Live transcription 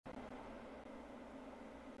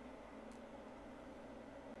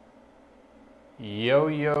Yo,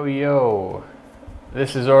 yo, yo.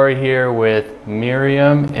 This is Ori here with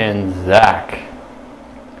Miriam and Zach.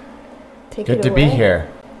 Good to be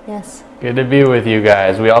here. Yes. Good to be with you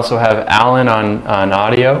guys. We also have Alan on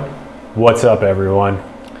audio. What's up, everyone?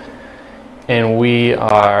 And we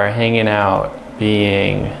are hanging out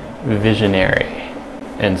being visionary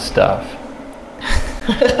and stuff.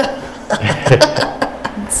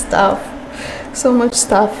 Stuff. So much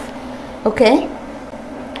stuff. Okay.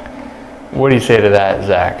 What do you say to that,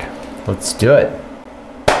 Zach? Let's do it.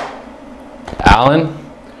 Alan?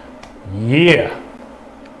 Yeah.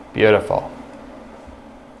 Beautiful.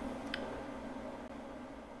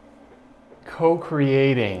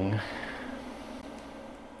 Co-creating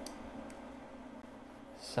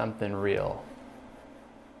something real.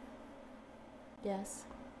 Yes.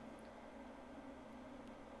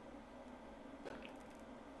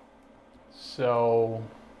 So,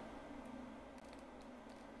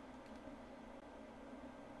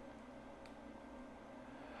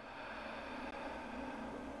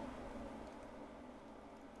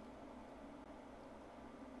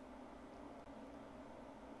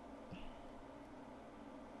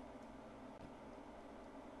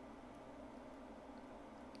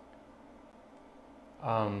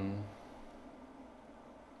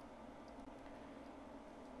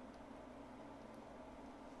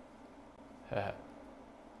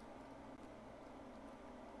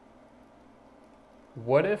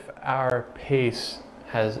 what if our pace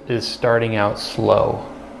is starting out slow?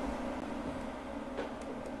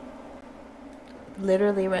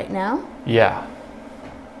 Literally right now? Yeah.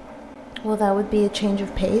 Well, that would be a change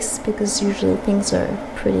of pace because usually things are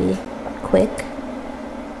pretty quick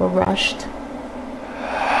or rushed.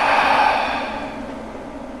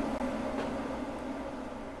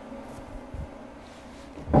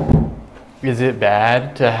 Is it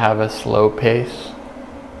bad to have a slow pace?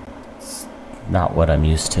 It's not what I'm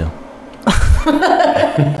used to.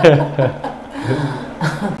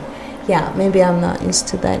 Yeah, maybe I'm not used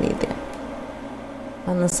to that either.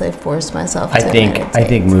 Unless I force myself I to think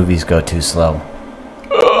meditate. movies go too slow.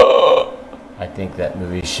 I think that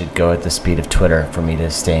movies should go at the speed of Twitter for me to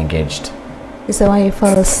stay engaged. Is that why you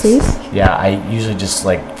fall asleep? Yeah, I usually just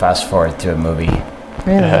like fast forward through a movie.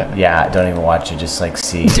 Really? Yeah, don't even watch it, just like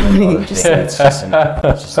see. Don't even all the just- things.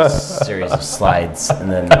 It's just a series of slides,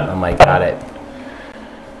 and then I'm like, got it.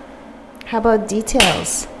 How about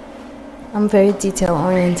details? I'm very detail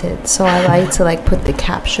oriented, so I like to like put the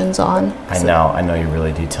captions on. I know you're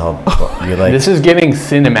really detailed. You like This is getting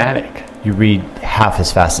cinematic. you read half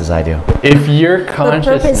as fast as I do. If your But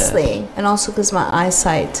consciousness... purposely, and also because my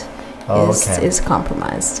eyesight is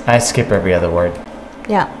compromised. I skip every other word.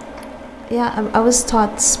 Yeah, I was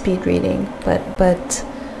taught speed reading, but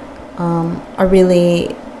I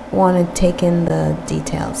really want to take in the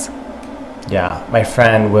details. Yeah, my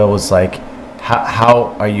friend Will was like,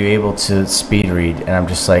 how are you able to speed read? And I'm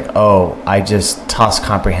just like, oh, I just toss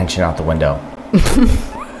comprehension out the window.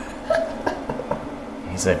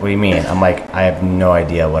 He's like, what do you mean? I'm like, I have no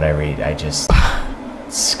idea what I read. I just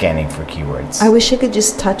scanning for keywords. I wish I could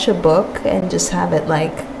just touch a book and just have it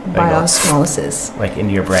like by go. osmosis. Like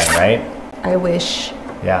into your brain, right? I wish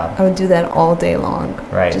Yeah. I would do that all day long.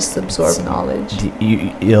 Right. Just absorb knowledge.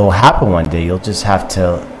 It'll happen one day. You'll just have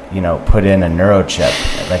to, put in a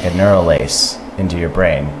neurochip, like a neurolace into your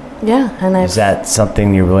brain. Yeah, and Is that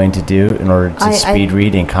something you're willing to do in order to speed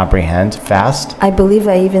read and comprehend fast? I believe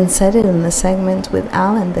I even said it in the segment with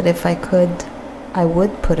Alan that if I could, I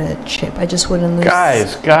would put a chip. I just wouldn't lose.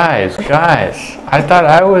 Guys. I thought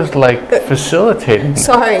I was like facilitating.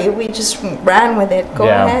 Sorry, we just ran with it. Go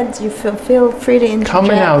Yeah. ahead. You feel free to interject.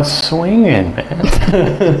 Coming out swinging,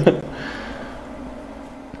 man.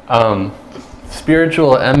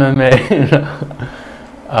 Spiritual MMA.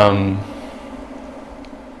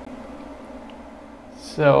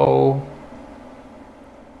 So,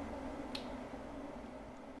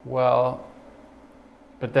 well,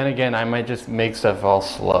 but then again, I might just make stuff all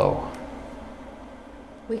slow.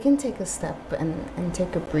 We can take a step and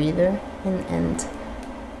take a breather and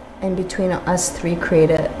between us three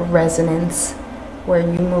create a resonance where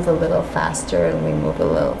you move a little faster and we move a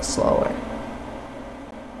little slower.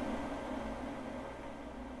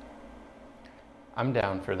 I'm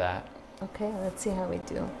down for that. Okay, let's see how we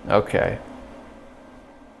do. Okay.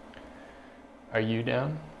 Are you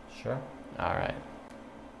down? Sure. All right.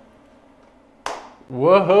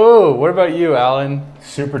 Woohoo! What about you, Alan?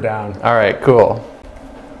 Super down. All right, cool.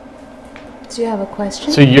 Do you have a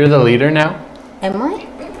question? So you're the leader now? Am I?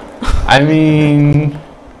 I mean,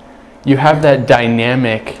 you have that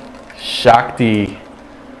dynamic Shakti.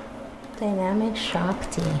 Dynamic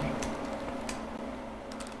Shakti.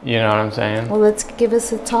 You know what I'm saying? Well, let's give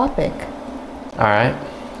us a topic All right.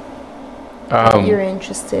 that you're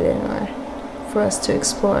interested in or for us to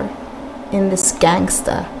explore in this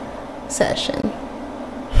gangsta session.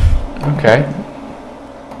 Okay.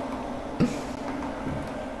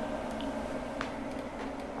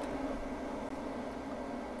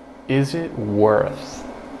 Is it worth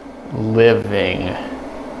living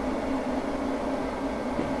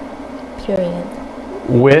Period.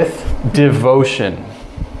 with devotion?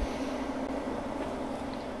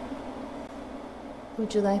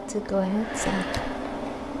 Would you like to go ahead, Zach?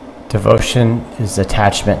 Devotion is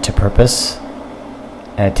attachment to purpose,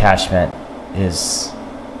 and attachment is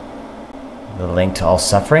the link to all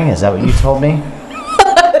suffering. Is that what you told me?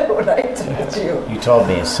 What I told you. You told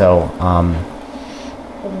me. So,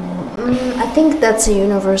 I think that's a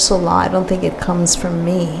universal law. I don't think it comes from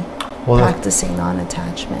me well, practicing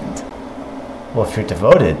non-attachment. well, if you're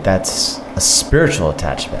devoted, that's a spiritual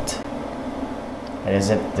attachment. And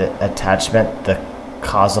isn't the attachment the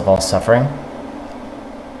cause of all suffering?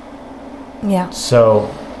 Yeah. So,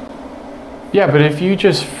 Yeah, but if you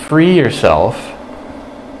just free yourself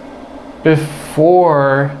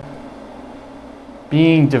before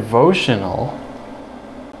being devotional,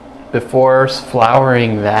 before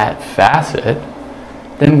flowering that facet,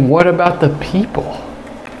 then what about the people?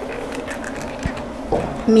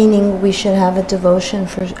 Meaning we should have a devotion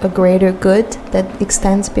for a greater good that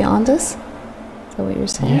extends beyond us? Is that what you're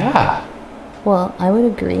saying? Yeah. Well, I would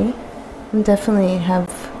agree. I definitely have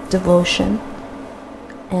devotion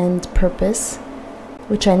and purpose,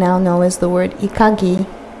 which I now know is the word ikagi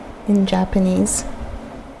in Japanese.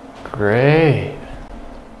 Great.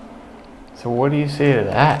 So what do you say to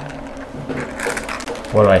that?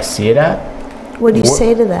 what do I see it at? What do you What-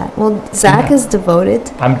 say to that? Well, Zach is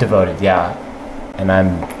devoted. I'm devoted, yeah. And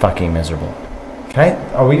I'm fucking miserable. Can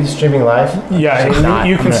I? Are we streaming live? Yeah, Actually not.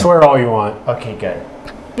 you I'm can gonna- swear all you want. Okay,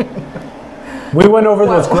 good. We went over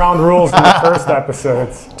those ground rules in the first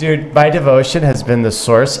episodes. Dude, my devotion has been the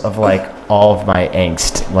source of like all of my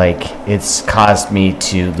angst. Like, it's caused me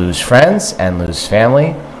to lose friends and lose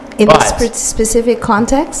family. In But- this specific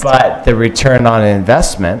context? But the return on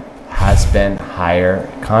investment has been higher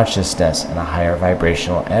consciousness and a higher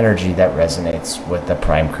vibrational energy that resonates with the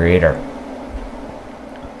prime creator.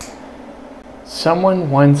 Someone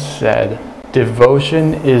once said,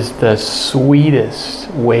 devotion is the sweetest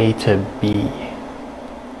way to be.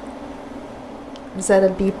 Is that a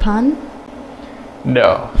bee pun?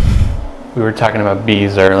 No. We were talking about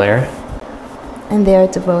bees earlier. And they are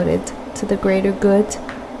devoted to the greater good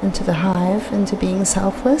and to the hive and to being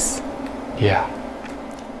selfless? Yeah.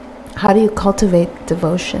 How do you cultivate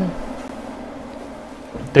devotion?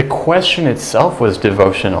 The question itself was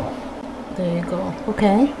devotional. There you go.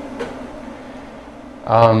 Okay.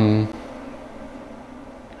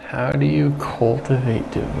 How do you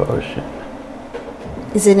cultivate devotion?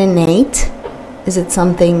 Is it innate? Is it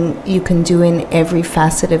something you can do in every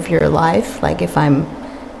facet of your life? Like if I'm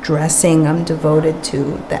dressing, I'm devoted to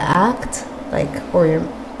the act, like or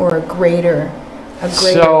a greater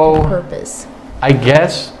So- purpose. I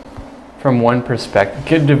guess from one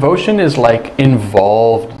perspective, devotion is like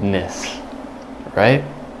involvedness, right?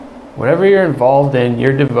 Whatever you're involved in,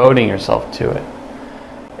 you're devoting yourself to it.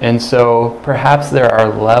 And so perhaps there are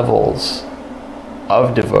levels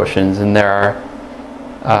of devotions and there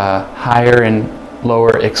are higher and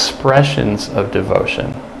lower expressions of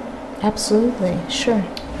devotion. Absolutely, sure.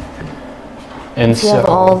 And If you so have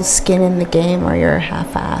all the skin in the game or you're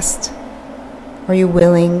half-assed, are you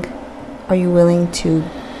willing to,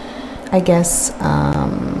 I guess,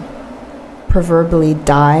 proverbially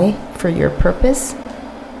die for your purpose?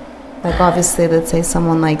 Like obviously, let's say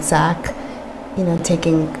someone like Zach,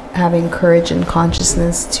 having courage and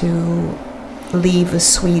consciousness to leave a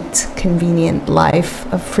sweet, convenient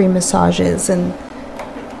life of free massages and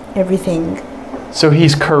everything. So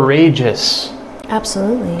he's courageous.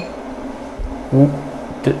 Absolutely.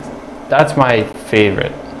 That's my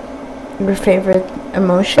favorite Your favorite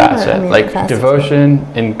emotion? facet. Facet. Devotion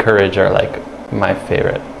and courage are like my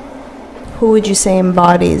favorite. Who would you say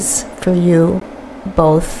embodies for you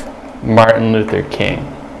both? Martin Luther King.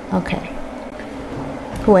 Okay.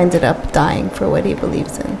 Who ended up dying for what he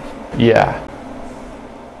believes in. Yeah.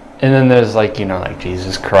 And then there's like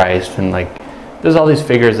Jesus Christ and there's all these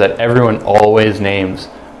figures that everyone always names,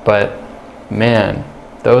 but man,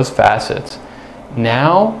 those facets.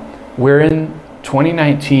 Now we're in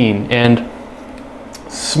 2019 and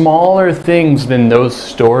smaller things than those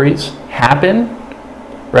stories happen,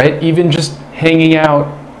 right? Even just hanging out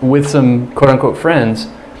with some quote unquote friends,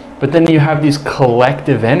 but then you have these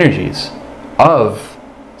collective energies of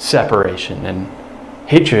separation and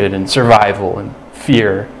hatred and survival and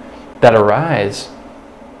fear that arise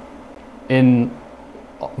in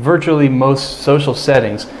virtually most social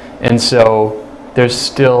settings. And so there's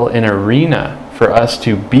still an arena for us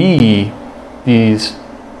to be these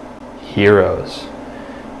heroes,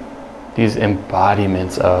 these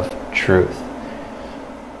embodiments of truth,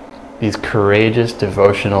 these courageous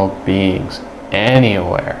devotional beings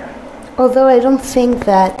anywhere. Although I don't think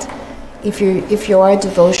that if you are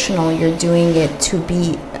devotional, you're doing it to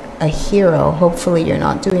be a hero. Hopefully you're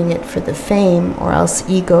not doing it for the fame, or else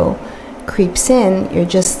ego creeps in.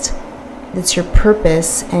 It's your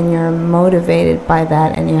purpose and you're motivated by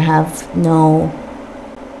that, and you have no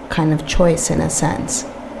kind of choice in a sense.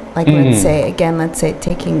 Like let's say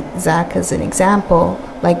taking Zach as an example,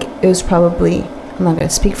 like it was probably, I'm not going to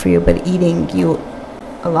speak for you, but eating you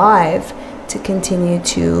alive to continue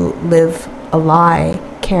to live a lie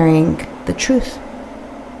carrying the truth.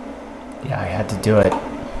 Yeah, I had to do it.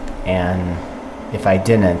 And if I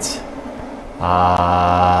didn't,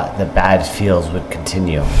 the bad feels would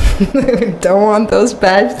continue. Don't want those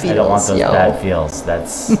bad feels. I don't want those bad feels.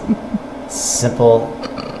 That's simple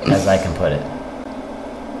as I can put it.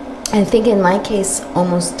 I think in my case,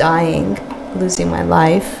 almost dying, losing my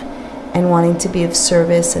life, and wanting to be of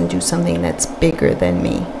service and do something that's bigger than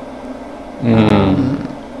me.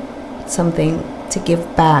 Something to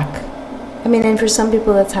give back. I mean, and for some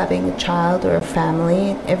people that's having a child or a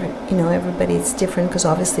family. Everybody's different, because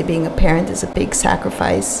obviously being a parent is a big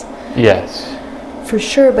sacrifice. Yes. For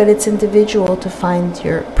sure, but it's individual to find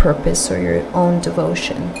your purpose or your own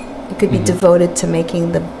devotion. You could be devoted to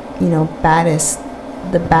making the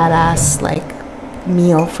badass like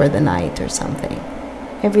meal for the night or something.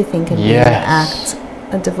 Everything can be an act,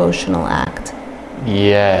 a devotional act.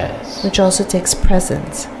 Yes. Which also takes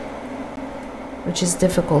presence, which is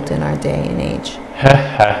difficult in our day and age.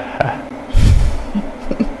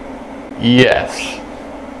 Yes.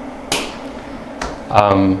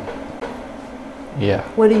 Yeah.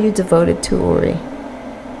 What are you devoted to, Uri?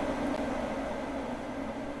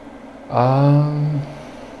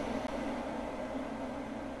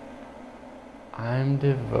 I'm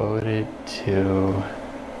devoted to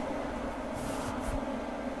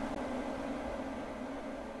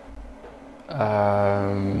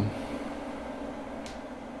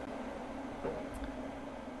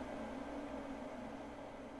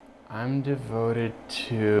I'm devoted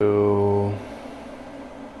to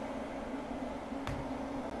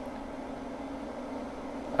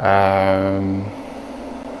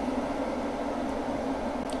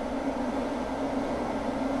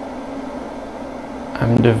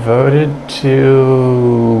I'm devoted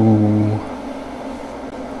to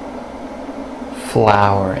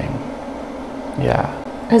flowering. Yeah.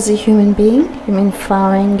 As a human being? You mean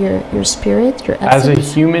flowering your spirit, your essence? As a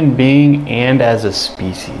human being and as a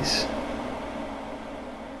species.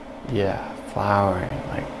 Yeah, flowering,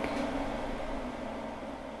 like,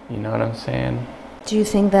 you know what I'm saying? Do you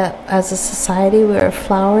think that as a society we are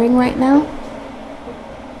flowering right now?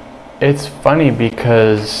 It's funny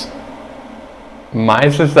because my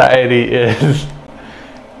society is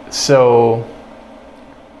so,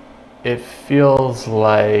 it feels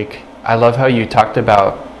like, I love how you talked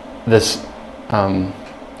about this,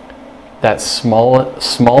 that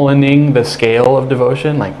smallening the scale of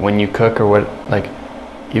devotion, like when you cook or what, like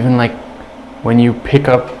even like when you pick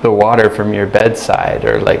up the water from your bedside,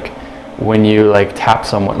 or like when you like tap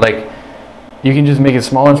someone, like you can just make it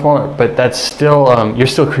smaller and smaller, but that's still, you're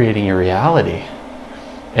still creating your reality.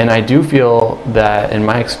 And I do feel that in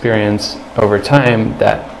my experience over time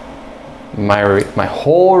that my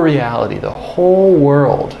whole reality, the whole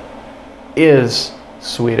world is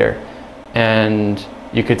sweeter. And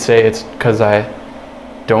you could say it's because I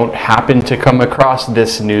don't happen to come across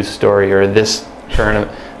this news story or this turn,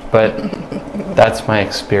 but that's my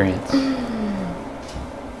experience.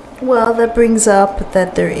 Well, that brings up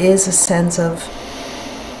that there is a sense of,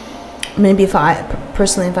 maybe if I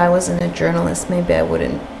wasn't a journalist, maybe I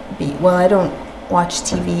wouldn't be, well, I don't watch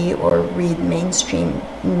TV or read mainstream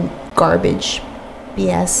garbage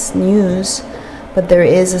BS news, but there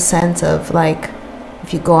is a sense of like,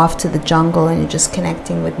 if you go off to the jungle and you're just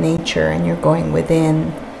connecting with nature and you're going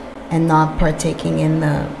within and not partaking in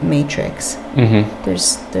the matrix,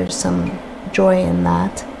 there's some joy in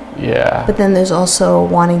that. Yeah. But then there's also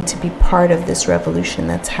wanting to be part of this revolution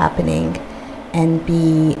that's happening and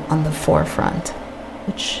be on the forefront,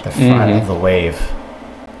 which the front of the wave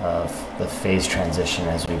of the phase transition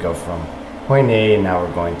as we go from point A and now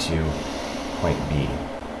we're going to point B.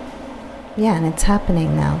 Yeah, and it's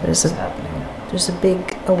happening now. It's happening now. There's a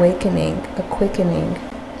big awakening, a quickening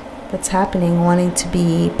that's happening, wanting to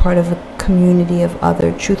be part of a community of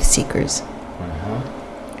other truth seekers.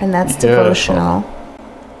 And that's Beautiful. devotional.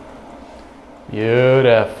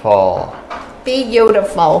 Beautiful.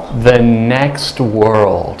 Beautiful. The next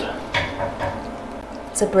world.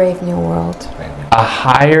 It's a brave new world. A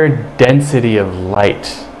higher density of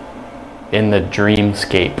light in the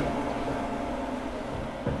dreamscape.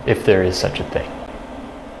 If there is such a thing.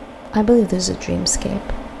 I believe there's a dreamscape.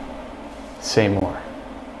 Say more.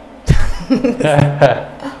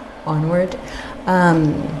 Onward.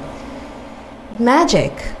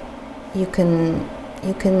 Magic. You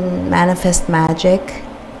can manifest magic.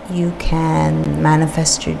 You can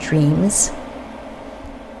manifest your dreams.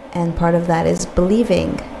 And part of that is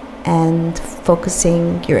believing and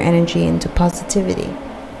focusing your energy into positivity.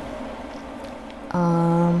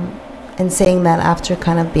 And saying that after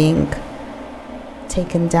kind of being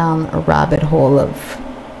taken down a rabbit hole of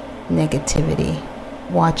negativity,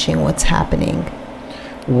 watching what's happening.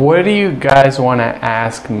 What do you guys want to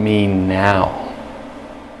ask me now?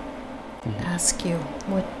 Ask you.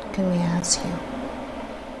 What can we ask you?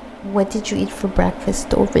 What did you eat for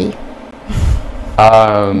breakfast, Ori?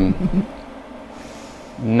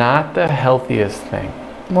 Not the healthiest thing.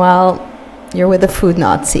 Well, you're with a food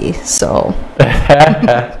Nazi, so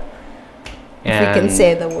if we can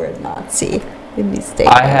say the word Nazi in these days.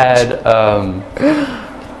 I had,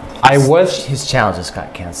 I was, His challenge just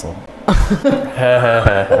got canceled.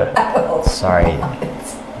 Sorry.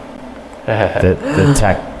 The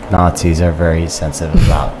tech Nazis are very sensitive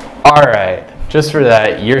about. all right, just for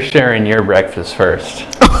that, you're sharing your breakfast first.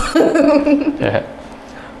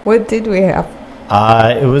 What did we have?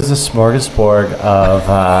 It was a smorgasbord of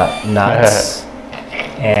nuts,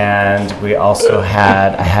 and we also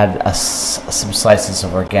had some slices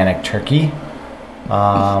of organic turkey.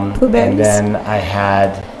 Blueberries. And then I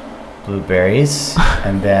had blueberries,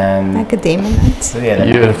 and then Macadamia nuts.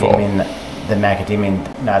 Beautiful. the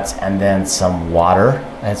macadamia nuts, and then some water.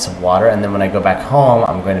 I had some water, and then when I go back home,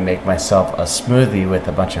 I'm going to make myself a smoothie with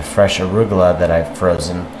a bunch of fresh arugula that I've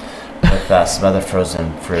frozen with some other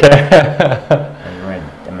frozen fruit. And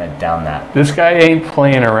I'm going to down that. This guy ain't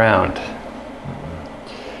playing around.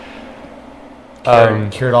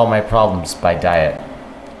 Cured all my problems by diet.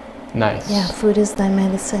 Nice. Yeah, food is thy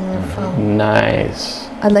medicine, your foe. Nice.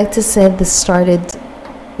 I'd like to say this started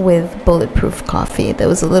with bulletproof coffee that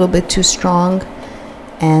was a little bit too strong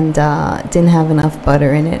and didn't have enough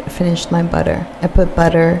butter in it. I finished my butter. I put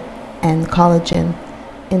butter and collagen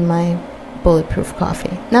in my bulletproof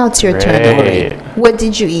coffee. Now it's your turn, Ori. Great. What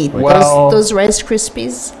did you eat? Well- those Rice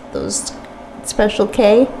Krispies? Those Special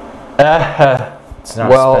K? It's not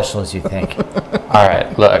Well- as special as you think. All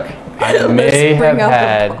right, look. I may bring have out the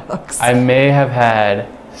had box.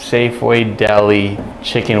 Safeway Deli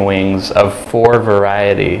chicken wings of 4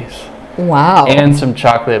 varieties Wow. and some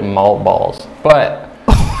chocolate malt balls. But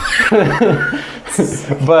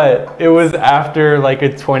but it was after like a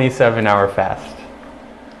 27-hour fast.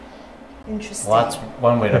 Interesting. Well, that's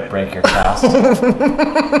one way to break your fast.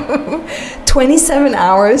 27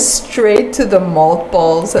 hours straight to the malt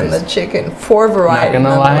balls and the chicken. 4 Not variety.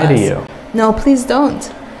 gonna lie to nonetheless. you. No, please don't.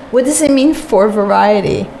 What does it mean, 4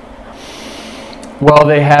 variety? Well,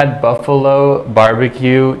 they had buffalo,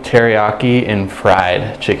 barbecue, teriyaki, and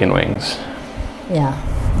fried chicken wings. Yeah.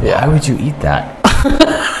 Why would you eat that?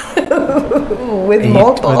 With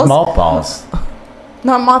malt balls? With malt balls.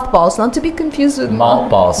 Not mothballs, not to be confused with Malt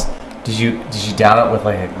balls. Did you down it with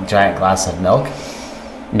like a giant glass of milk?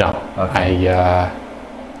 No, Okay. I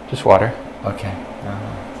just water. Okay.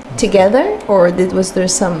 Together? Or did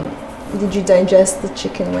you digest the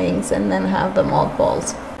chicken wings and then have the malt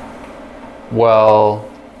balls? Well,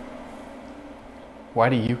 why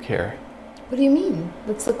do you care? What do you mean?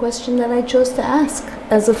 That's the question that I chose to ask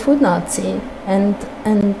as a food Nazi and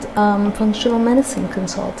functional medicine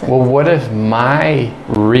consultant. Well, what if my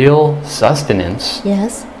real sustenance,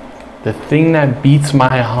 Yes, the thing that beats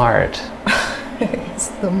my heart it's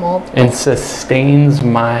the malt. and sustains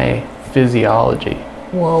my physiology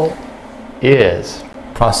Whoa. is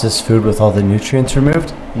Processed food with all the nutrients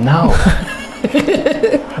removed? no,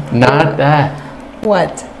 not that.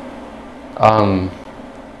 What?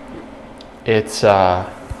 It's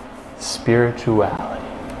spirituality.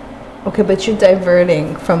 Okay, but you're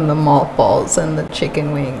diverting from the malt balls and the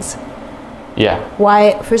chicken wings. Yeah.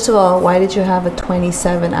 Why? First of all, why did you have a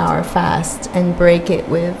 27-hour fast and break it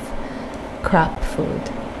with crap food?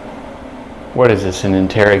 What is this, an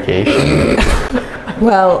interrogation?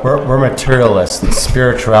 Well, We're materialists.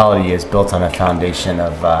 Spirituality is built on a foundation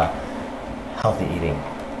of healthy eating.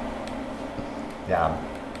 Yeah.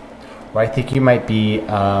 where I think you might be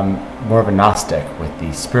more of a Gnostic, with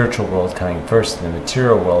the spiritual world coming first and the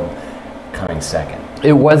material world coming second.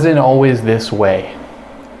 It wasn't always this way,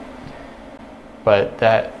 but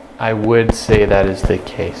that I would say that is the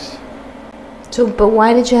case. So, but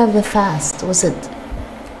why did you have the fast? Was it?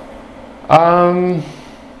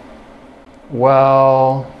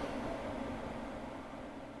 Well,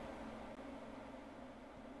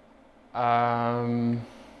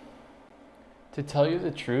 to tell you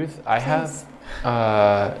the truth, I have,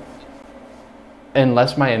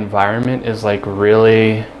 unless my environment is like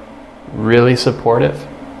really, really supportive,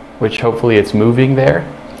 which hopefully it's moving there,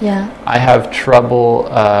 Yeah. I have trouble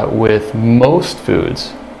with most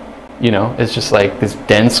foods. You know, it's just like this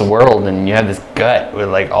dense world, and you have this gut with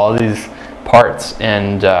like all these parts.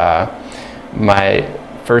 And my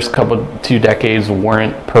first 2 decades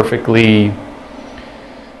weren't perfectly,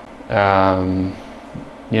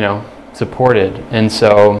 you know, supported. And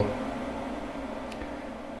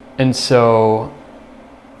so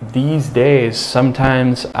these days,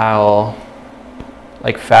 sometimes I'll,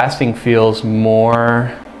 like, fasting feels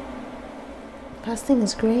more. Fasting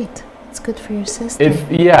is great. It's good for your system.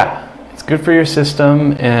 It's good for your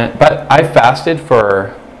system. But I fasted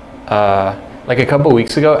for like a couple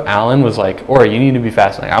weeks ago. Alan was like, "Or you need to be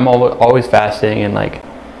fasting." Like, I'm always fasting, and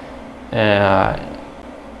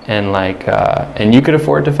and you could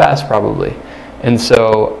afford to fast probably. And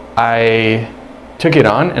so I took it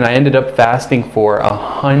on, and I ended up fasting for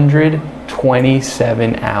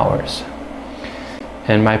 127 hours.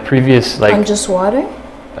 And my previous On just water?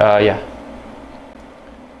 yeah.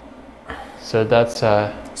 So that's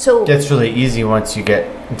So Gets really easy once you get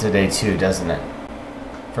into day 2, doesn't it?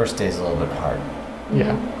 First day's a little bit hard,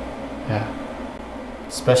 yeah.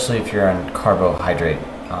 especially if you're on carbohydrate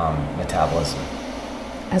metabolism.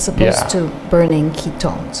 as opposed Yeah. to burning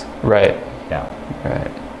ketones. Right. Yeah.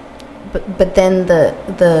 Right. But then the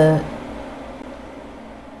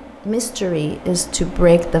mystery is to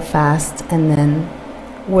break the fast, and then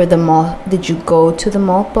did you go to the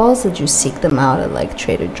mothballs? Did you seek them out at like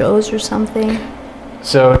Trader Joe's or something?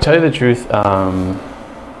 So, tell you the truth,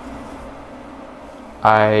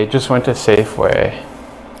 I just went to Safeway,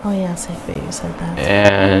 Oh yeah, Safeway, you said that.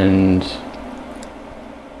 and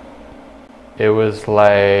it was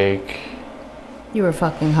like, You were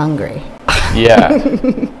fucking hungry. yeah,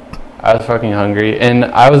 I was fucking hungry, and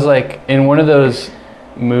I was like in one of those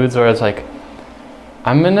moods where I was like,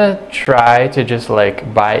 I'm gonna try to just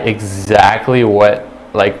like buy exactly what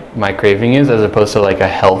like my craving is, as opposed to like a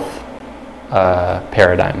health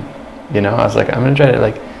paradigm. You know, I was like, I'm gonna try to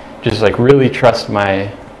like just like really trust my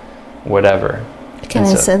whatever. Can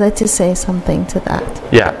And I so- say that to say something to that?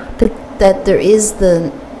 Yeah. That there is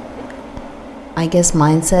the, I guess,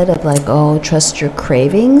 mindset of like, oh, trust your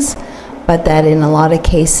cravings, but that in a lot of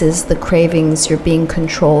cases, the cravings, you're being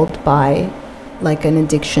controlled by like an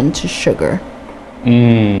addiction to sugar.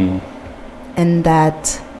 And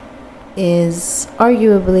that is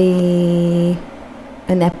arguably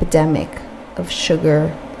an epidemic of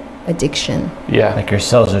sugar addiction. Yeah. Like your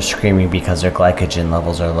cells are screaming because their glycogen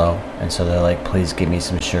levels are low, and so they're like, please give me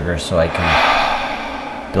some sugar so I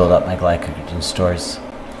can build up my glycogen stores.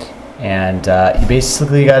 And you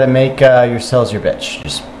basically got to make your cells your bitch.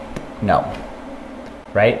 Just no,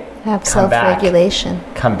 right? Have Come back. self-regulation.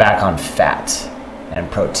 Come back on fat and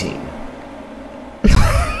protein,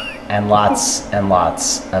 and lots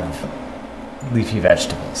of leafy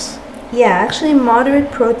vegetables. Yeah, actually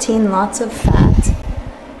moderate protein, lots of fat.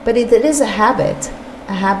 But it is a habit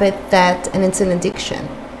that, and it's an addiction.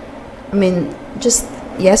 I mean, just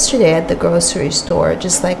yesterday at the grocery store,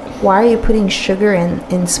 just like, why are you putting sugar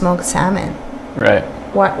in smoked salmon? Right.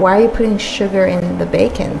 Why are you putting sugar in the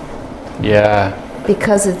bacon? Yeah.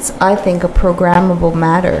 Because it's, I think, a programmable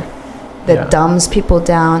matter that Yeah. dumbs people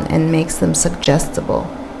down and makes them suggestible.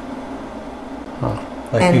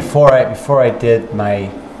 Like And- before I did my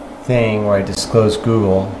thing where I disclosed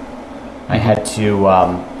Google, I had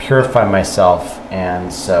to purify myself,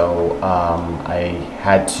 and so I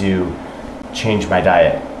had to change my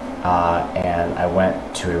diet, and I went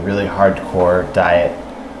to a really hardcore diet,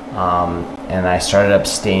 and I started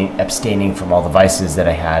abstaining from all the vices that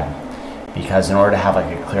I had, because in order to have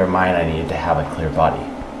like a clear mind, I needed to have a clear body.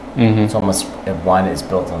 It's almost, one is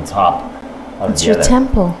built on top of It's the your other.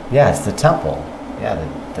 temple. Yeah, it's the temple. Yeah,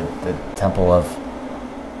 the temple of.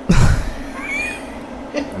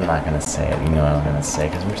 I'm not gonna say it. You know what I'm gonna say,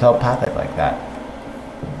 because we're telepathic like that.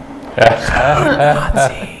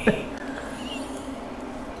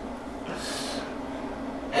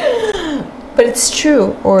 But it's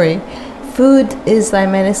true, Ori. food is thy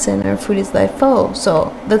medicine or food is thy foe.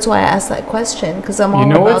 So that's why I asked that question, because I'm all You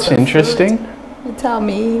know about what's the food. interesting? You tell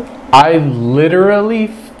me. I literally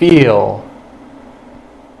feel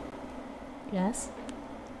Yes.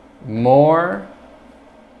 more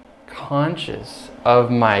conscious of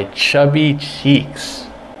my chubby cheeks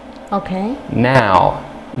Okay. now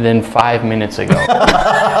than 5 minutes ago.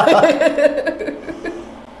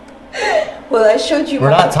 Well, I showed you. We're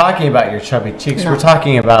not talking about your chubby cheeks. No. We're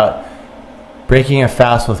talking about breaking a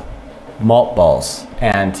fast with malt balls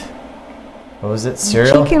and what was it?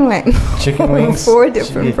 Cereal? chicken wing. Chicken wings? 4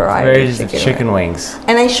 different varieties of Chicken wings.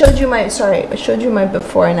 And I showed you my. Sorry, I showed you my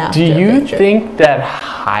before and after. Do you picture. think that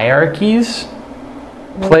hierarchies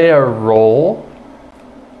play a role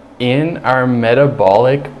in our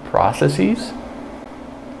metabolic processes?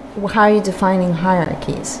 How are you defining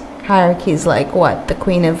hierarchies? Hierarchies like what?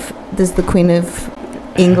 Does the Queen of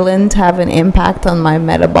England have an impact on my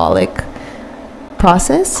metabolic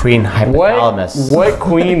process? Queen hypothalamus. What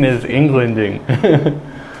queen is Englanding?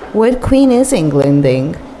 What queen is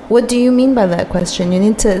Englanding? What do you mean by that question?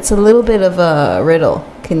 It's a little bit of a riddle.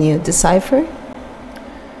 Can you decipher?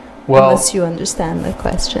 Well, Unless you understand the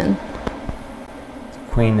question.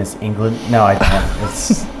 Queen is England? No, I don't.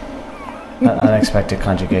 It's an unexpected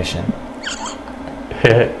conjugation.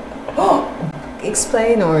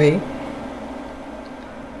 Explain, Ori.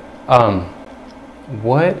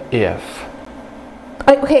 what if?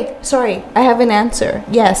 Okay, sorry. I have an answer.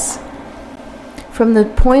 Yes. From the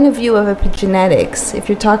point of view of epigenetics, if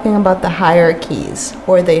you're talking about the hierarchies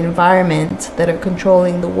or the environment that are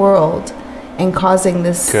controlling the world and causing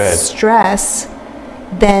this Good. stress,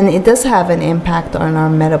 then it does have an impact on our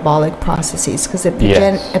metabolic processes, because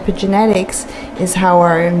Yes. epigenetics is how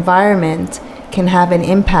our environment can have an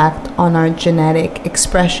impact on our genetic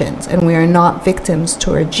expressions, and we are not victims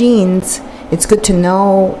to our genes. It's good to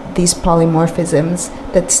know these polymorphisms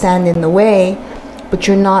that stand in the way, but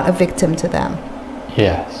you're not a victim to them.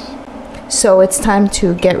 Yes. So it's time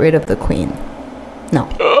to get rid of the queen. No.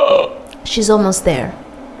 She's almost there.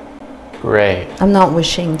 Great. I'm not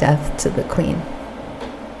wishing death to the queen.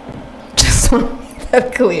 Just want to make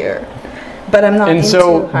that clear. But I'm not And into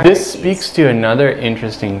so this hierarchies. speaks to another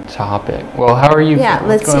interesting topic. Well, how are you? Yeah, What's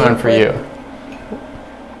let's going see on if for it- you?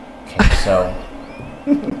 Okay, so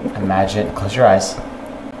imagine, close your eyes.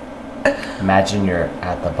 Imagine you're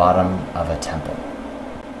at the bottom of a temple.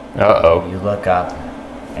 Uh-oh. You look up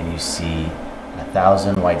and you see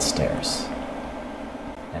 1,000 white stairs.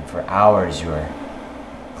 And for hours you are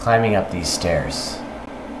climbing up these stairs.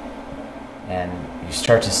 And you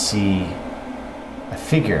start to see a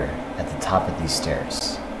figure at the top of these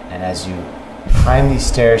stairs. And as you climb these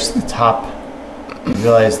stairs to the top, you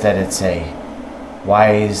realize that it's a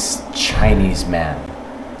wise Chinese man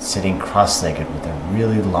sitting cross-legged with a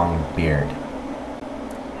really long beard.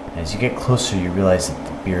 And as you get closer, you realize that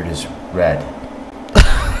the beard is red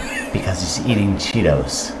because he's eating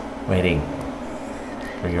Cheetos, waiting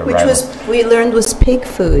for your Which arrival. we learned was pig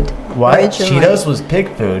food. What? originally. Cheetos was pig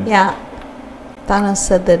food? Yeah. Thanos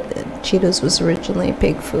said that Cheetos was originally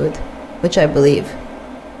pig food, which I believe.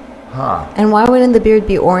 Huh. And why wouldn't the beard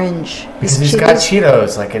be orange? Because he's got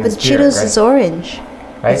Cheetos like in But his beard, Cheetos right? is orange.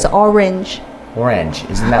 Right? It's orange. Orange.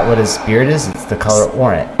 Isn't that what his beard is? It's the color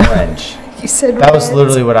orange. You said That was red.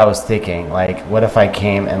 literally what I was thinking. Like, what if I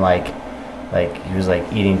came and like he was like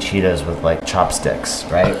eating Cheetos with like chopsticks,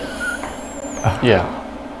 right? Yeah.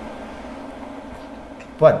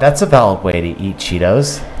 What? That's a valid way to eat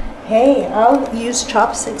Cheetos. Hey, I'll use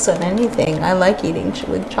chopsticks on anything. I like eating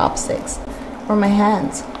with chopsticks. Or my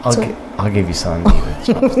hands. I'll give you some to eat with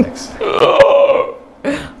chopsticks.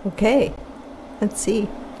 Okay. Let's see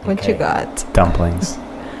what you Okay. got. Dumplings.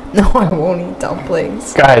 No, I won't eat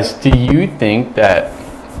dumplings. Guys, do you think that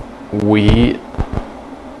we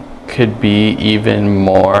could be even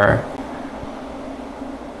more?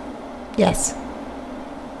 Yes.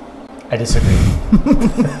 I disagree.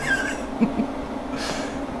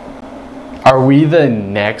 Are we the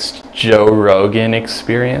next Joe Rogan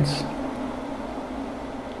experience?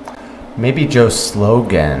 Maybe Joe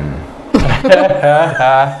Slogan.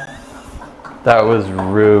 That was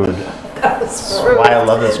rude. That's why I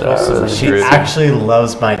love this girl. That was She rude. actually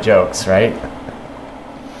loves my jokes, right?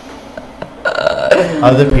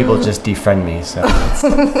 Other people just defriend me, so.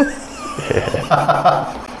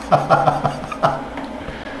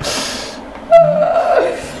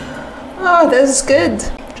 Oh, that's good.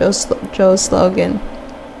 Joe's slogan.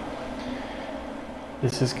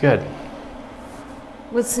 This is good.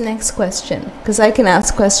 What's the next question? Because I can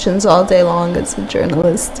ask questions all day long as a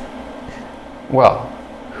journalist. Well,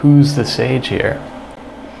 who's the sage here?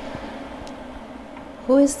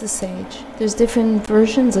 Who is the sage? There's different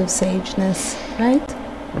versions of sageness, right?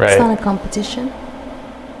 Right. It's not a competition.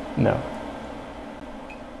 No.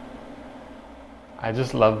 I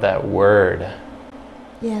just love that word.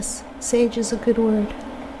 Yes, sage is a good word.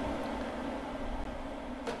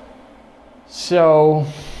 So,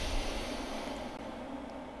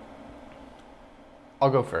 I'll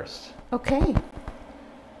go first. Okay.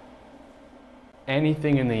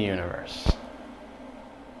 Anything in the universe,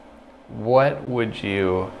 what would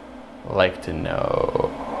you like to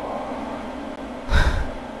know?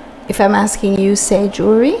 If I'm asking you, Sage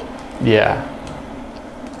Uri? Yeah.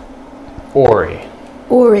 Ori.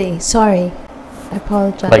 Uri, sorry. I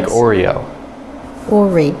apologize. Like Oreo.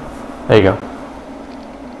 Uri. There you go.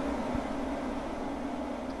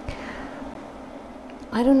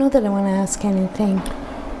 I don't know that I want to ask anything.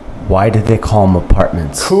 Why did they call them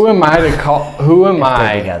apartments? Who am I to call? Who am if they're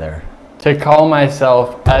I together? to call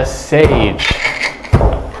myself a sage?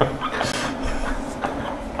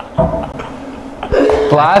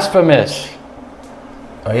 Blasphemous.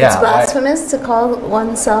 Oh yeah. It's blasphemous to call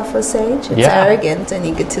oneself a sage. It's Yeah. arrogant and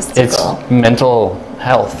egotistical. It's mental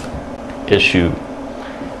health issue,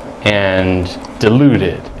 and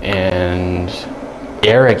deluded and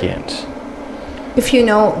arrogant. If you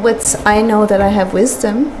know I know that I have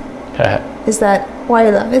wisdom. Is that why I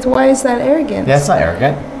love it? Why is that arrogant? That's not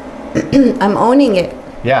arrogant. I'm owning it.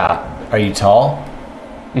 Yeah. Are you tall?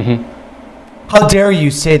 Mm-hmm. How dare you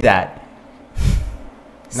say that?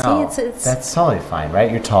 See, No, it's that's totally fine, right?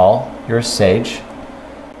 You're tall. You're a sage.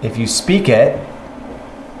 If you speak it,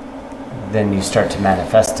 then you start to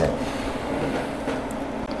manifest it.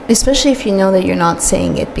 especially if you know that you're not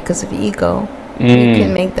saying it because of ego. You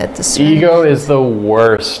can make that discernment. Ego is the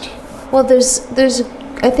worst. Well,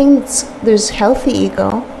 I think there's healthy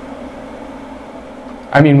ego.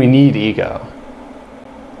 I mean, we need ego.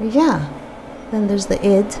 Yeah. Then there's the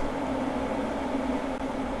id.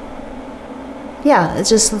 Yeah, it's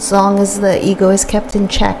just as long as the ego is kept in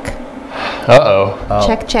check. Uh-oh. Oh.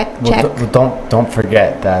 Check, check, Well, check. don't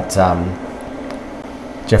forget that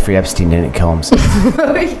Jeffrey Epstein didn't kill himself.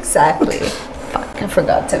 Exactly. Fuck, I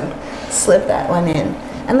forgot to slip that one in.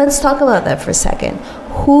 And let's talk about that for a second.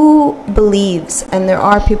 Who believes, and there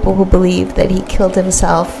are people who believe that he killed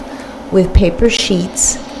himself with paper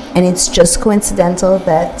sheets, and it's just coincidental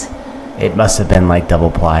that It must have been like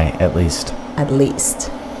double ply, at least. at least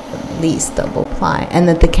double ply, and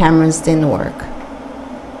that the cameras didn't work.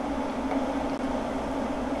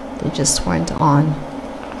 They just weren't on.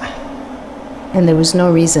 And there was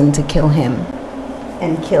no reason to kill him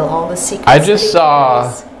and kill all the secrets. I that just he saw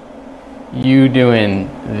carries. you doing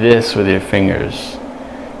this with your fingers,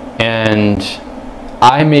 and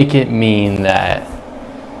I make it mean that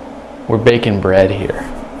we're baking bread here.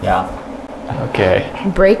 Yeah. Okay,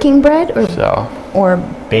 Breaking bread so or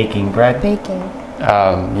Baking bread. baking.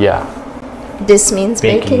 yeah, This means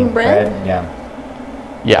baking bread. Yeah.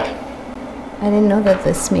 yeah. I didn't know that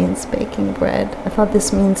this means baking bread. I thought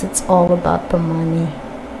this means it's all about the money.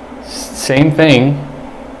 Same thing,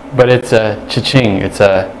 but it's a cha-ching. It's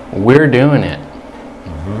a we're doing it.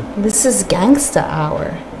 This is gangsta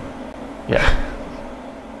hour. Yeah.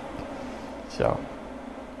 So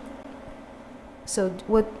So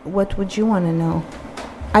what would you want to know?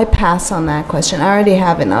 I pass on that question. I already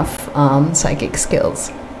have enough psychic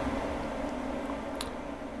skills.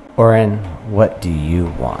 Oren, what do you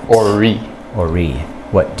want? Ori, Ori,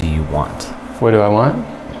 what do you want? what do I want?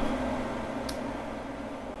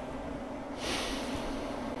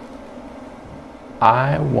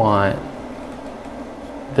 I want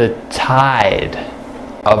the tide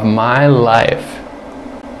of my life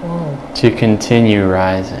Whoa. to continue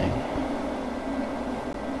rising.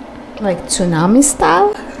 Like tsunami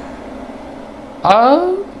style?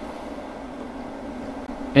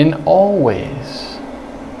 In all ways.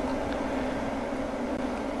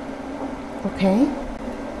 Okay.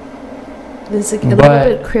 This is a little But-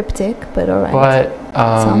 bit cryptic, but alright. But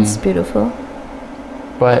Sounds beautiful.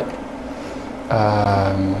 but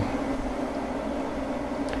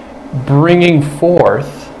bringing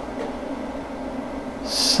forth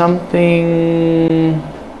something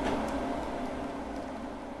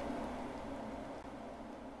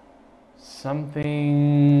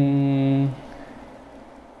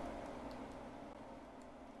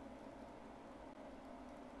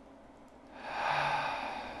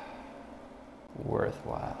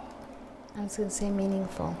worthwhile. I was going to say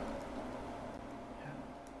meaningful.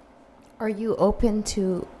 Are you open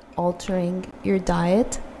to altering your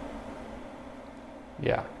diet?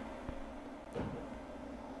 Yeah.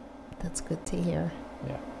 That's good to hear.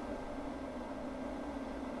 Yeah.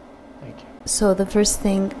 Thank you. So the first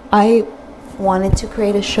thing, I wanted to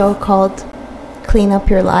create a show called Clean Up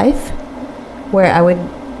Your Life, where I would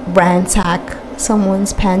ransack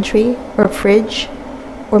someone's pantry or fridge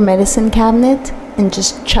or medicine cabinet and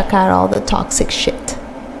just chuck out all the toxic shit.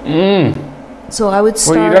 So I would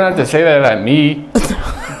start... Well, you don't have to say that at me.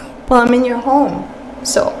 Well, I'm in your home,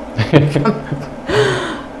 so...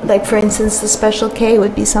 Like, for instance, the Special K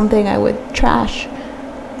would be something I would trash.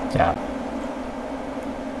 Yeah.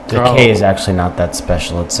 The K is actually not that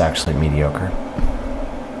special. It's actually mediocre.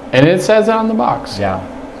 And it says it on the box. Yeah.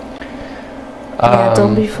 Yeah,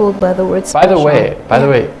 don't be fooled by the word By special. the way,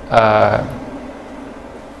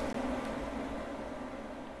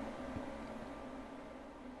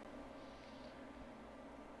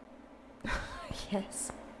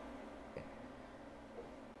 Yes.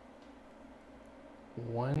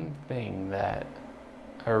 one thing that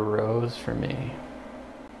arose for me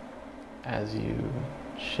as you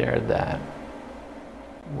shared that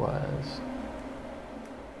was,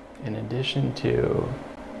 in addition to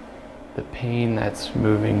the pain that's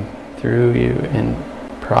moving through you in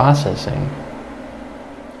processing,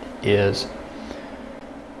 is,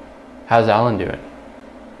 how's Alan doing?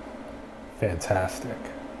 Fantastic.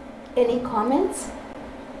 Any comments?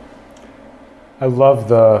 I love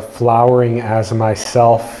the flowering as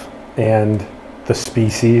myself and the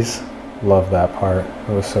species. Love that part.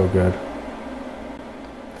 It was so good.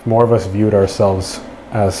 If more of us viewed ourselves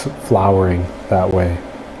as flowering that way,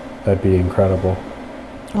 that'd be incredible.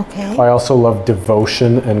 Okay. I also love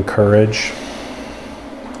devotion and courage.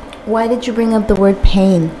 Why did you bring up the word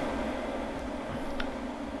pain?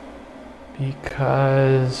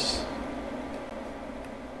 Because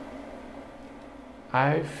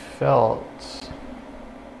I felt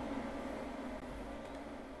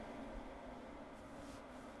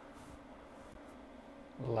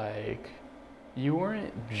like you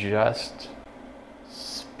weren't just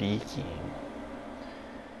speaking.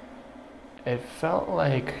 It felt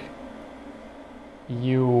like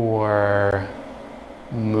you were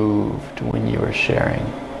moved when you were sharing.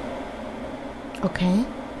 Okay.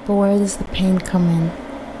 But where does the pain come in?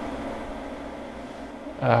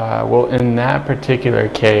 Well, in that particular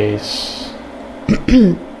case,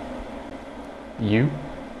 you.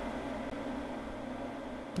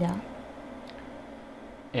 Yeah.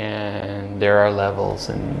 And there are levels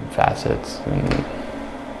and facets, and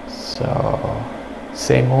so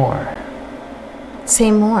say more.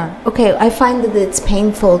 Say more. Okay, I find that it's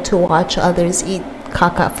painful to watch others eat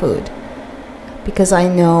caca food because I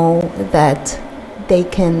know that they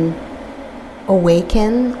can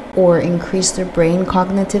awaken or increase their brain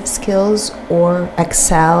cognitive skills or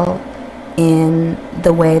excel in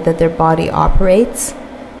the way that their body operates.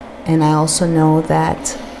 And I also know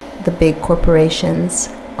that the big corporations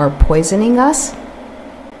are poisoning us.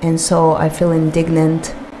 And so I feel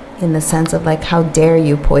indignant in the sense of like, how dare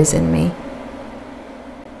you poison me?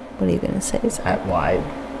 What are you going to say? Why?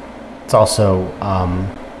 It's also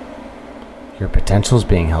your potential's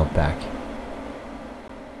being held back.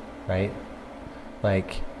 Right?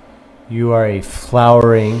 Like, you are a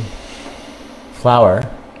flowering flower.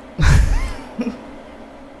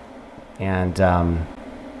 And,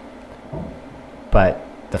 but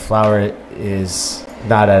the flower is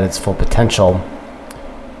not at its full potential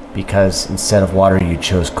because instead of water, you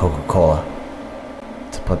chose Coca-Cola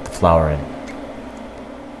to put the flower in.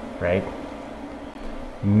 Right?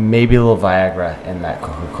 Maybe a little Viagra in that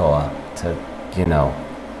Coca-Cola to,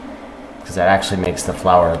 because that actually makes the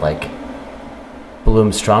flower, like,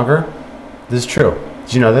 bloom stronger. This is true.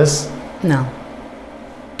 Did you know this? No.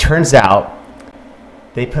 Turns out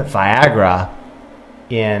they put Viagra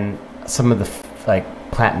in some of the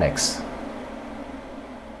plant mix.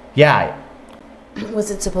 Yeah.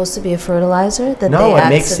 Was it supposed to be a fertilizer? That No,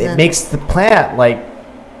 they it makes the plant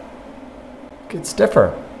get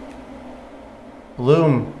stiffer,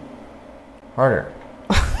 bloom harder.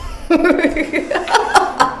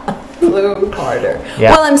 Bloom harder.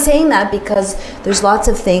 Yeah. Well, I'm saying that because there's lots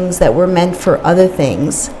of things that were meant for other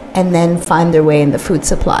things and then find their way in the food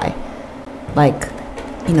supply. Like,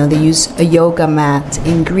 they use a yoga mat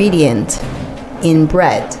ingredient in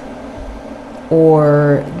bread,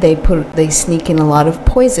 or they sneak in a lot of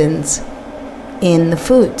poisons in the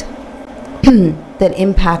food that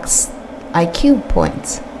impacts IQ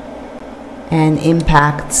points and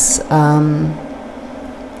impacts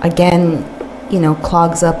again,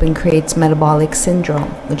 clogs up and creates metabolic syndrome,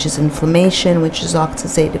 which is inflammation, which is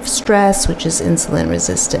oxidative stress, which is insulin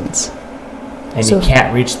resistance. And you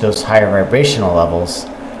can't reach those higher vibrational levels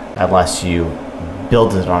unless you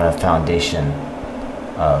build it on a foundation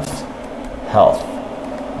of health.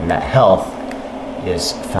 And that health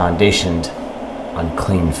is foundationed on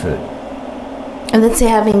clean food. And let's say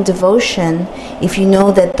having devotion, if you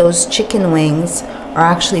know that those chicken wings are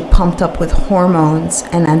actually pumped up with hormones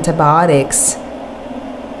and antibiotics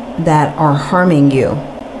that are harming you.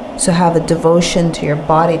 So have a devotion to your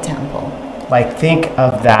body temple. Like, think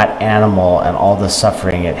of that animal and all the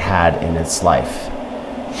suffering it had in its life.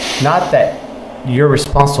 Not that you're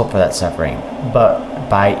responsible for that suffering, but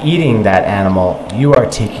by eating that animal, you are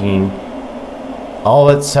taking all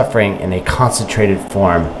its suffering in a concentrated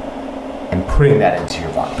form and putting that into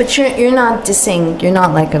your body. But you're not dissing, you're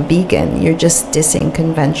not like a vegan, you're just dissing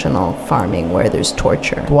conventional farming where there's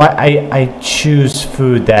torture. Well, I choose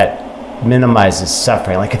food that minimizes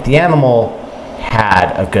suffering. Like, if the animal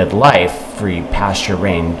had a good life, free pasture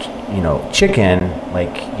range, chicken,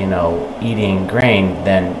 like, eating grain,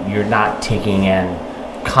 then you're not taking in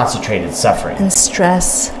concentrated suffering. And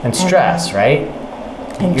stress. And stress, right?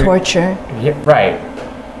 And torture. Yeah, right.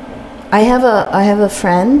 I have a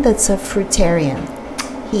friend that's a fruitarian.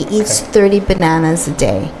 He eats 30 bananas a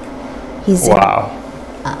day. He's Wow.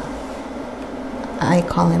 I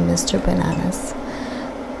call him Mr. Bananas,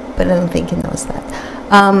 but I don't think he knows that.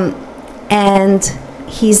 And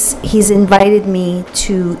he's invited me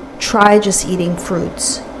to try just eating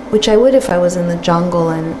fruits, which I would if I was in the jungle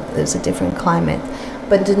and there's a different climate,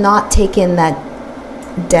 but do not take in that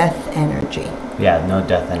death energy. Yeah, no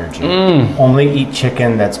death energy. Only eat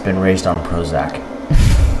chicken that's been raised on Prozac.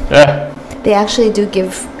 Yeah. They actually do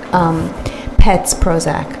give pets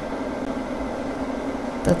Prozac.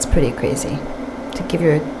 That's pretty crazy. To give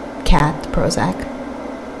your cat Prozac.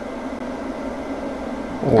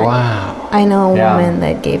 Wow. I know a Yeah. woman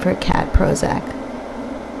that gave her cat Prozac.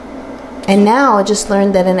 And now I just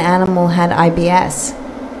learned that an animal had IBS.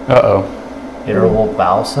 Uh-oh. Irritable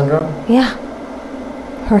bowel syndrome? Yeah.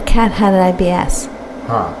 Her cat had IBS.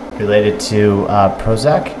 Huh. Related to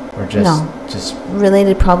Prozac? Or just, No. just,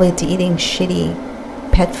 Related probably to eating shitty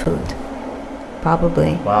pet food.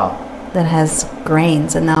 Probably. wow. That has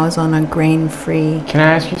grains and now is on a grain-free. Can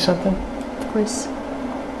I ask you something? Of course.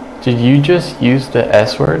 Did you just use the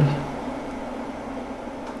S word?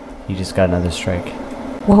 You just got another strike.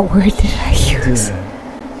 What word did I use?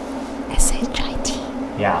 S-H-I-T.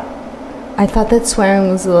 Yeah. I thought that swearing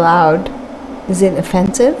was allowed. Is it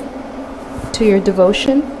offensive to your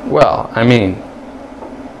devotion? Well, I mean,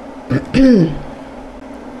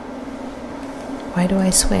 Why do I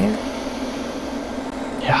swear?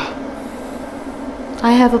 yeah.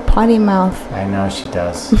 I have a potty mouth. I know she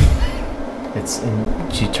does.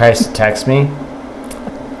 She tries to text me,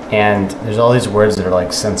 and there's all these words that are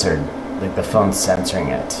like censored, like the phone's censoring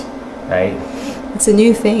it, right? It's a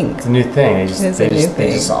new thing. It's a new thing. They It is a new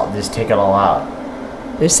thing. just take it all out.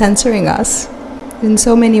 They're censoring us in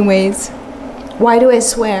so many ways. Why do I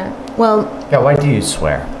swear? Well, Yeah. Why do you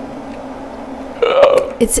swear?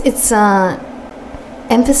 it's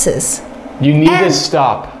emphasis. You need to And-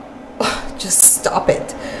 stop. Just stop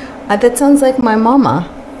it. That sounds like my mama.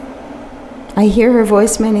 I hear her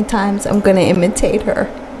voice many times. I'm gonna imitate her.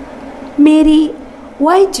 Mary,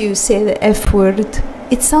 why do you say the F word?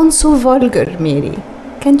 It sounds so vulgar, Mary.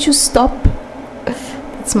 Can't you stop?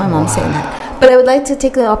 That's my mom saying that. But I would like to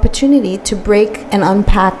take the opportunity to break and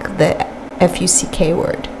unpack the F-U-C-K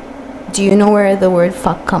word. Do you know where the word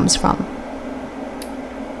fuck comes from?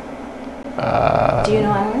 Do you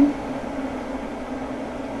know, Alan?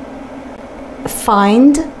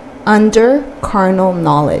 Find under carnal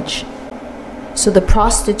knowledge. So the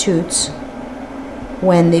prostitutes,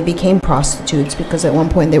 when they became prostitutes, because at one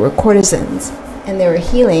point they were courtesans and they were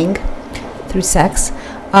healing through sex,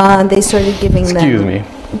 they started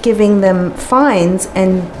giving them fines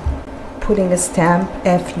and putting a stamp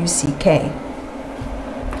F-U-C-K.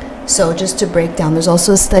 So just to break down, there's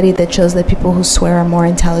also a study that shows that people who swear are more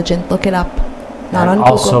intelligent. Look it up. Not on And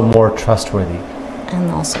also Google. more trustworthy.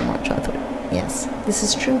 And also more trustworthy. Yes, this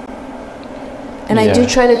is true. And I do Yeah.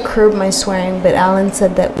 try to curb my swearing, but Alan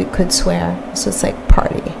said that we could swear. So it's like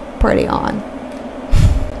party on.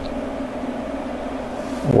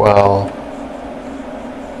 Well,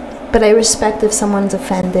 But I respect if someone's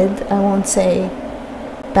offended. I won't say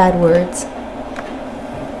bad words.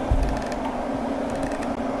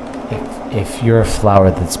 If you're a flower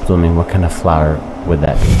that's blooming, what kind of flower would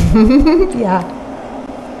that be? Yeah.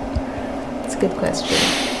 It's a good question.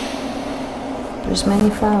 There's many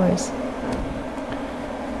flowers.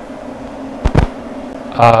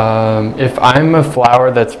 if I'm a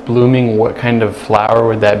flower that's blooming, what kind of flower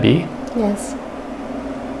would that be? Yes.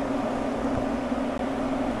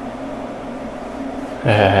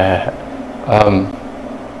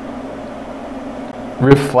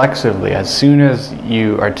 Reflexively, as soon as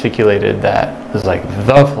you articulated that, it was like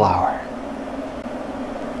the flower.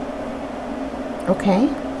 Okay.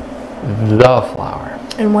 The flower.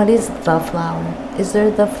 And what is the flower? Is there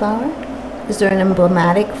the flower? Is there an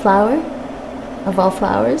emblematic flower of all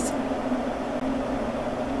flowers?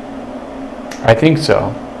 I think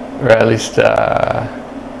so. Or at least, yeah.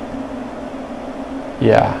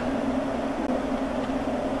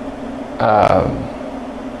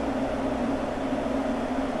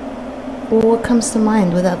 Well, what comes to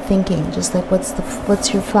mind without thinking? Just like,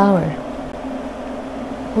 what's your flower?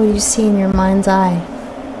 What do you see in your mind's eye?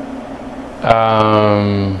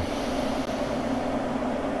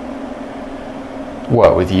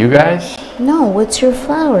 What, with you guys? No, what's your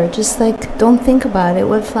flower? Just like, don't think about it.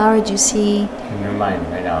 What flower do you see? In your mind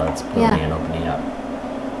right now, it's blooming Yeah. and opening up.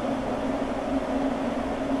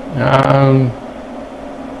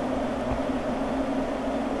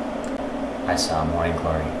 I saw morning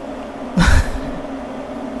glory.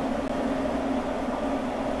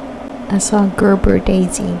 I saw Gerber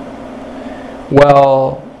daisy.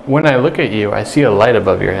 Well, when I look at you, I see a light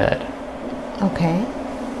above your head. Okay.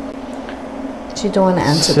 So you don't want to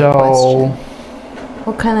answer So- the question.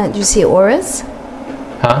 What kind of, do you see auras?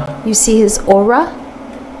 Huh? You see his aura?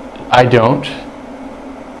 I don't.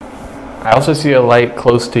 I also see a light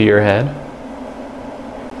close to your head.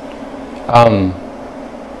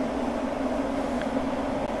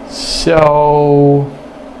 So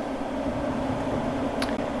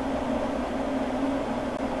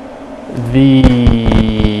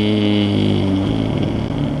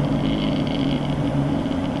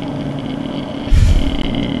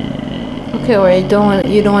Okay, or you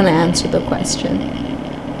don't want to answer the question.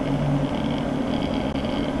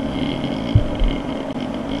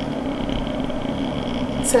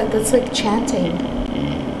 So that's like chanting.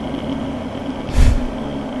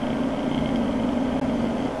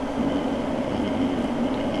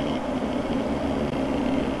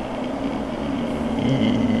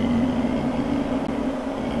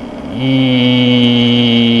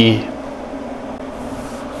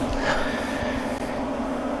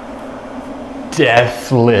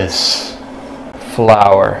 deathless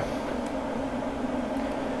flower,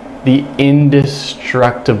 the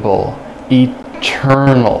indestructible,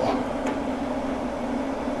 eternal,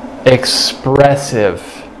 expressive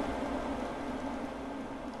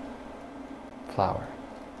flower.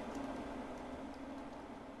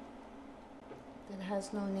 That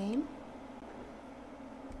has no name?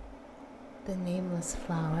 The nameless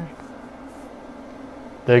flower.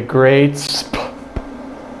 The great spirit.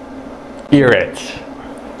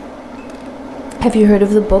 Have you heard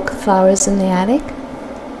of the book Flowers in the Attic?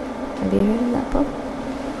 Have you heard of that book?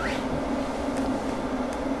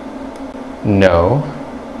 No.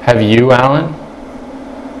 Have you, Alan?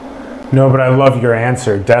 No, but I love your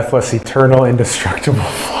answer. Deathless, eternal, indestructible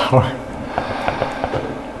flower.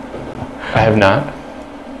 I have not.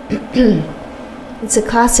 It's a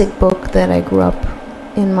classic book that I grew up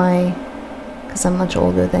in because I'm much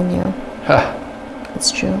older than you. Huh.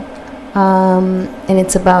 It's true. And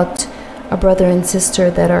it's about a brother and sister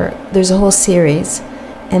there's a whole series,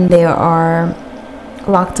 and they are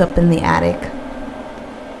locked up in the attic.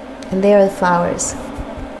 And they are the flowers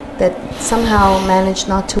that somehow manage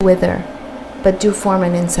not to wither, but do form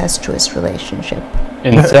an incestuous relationship.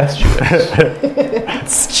 Incestuous.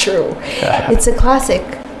 It's true. It's a classic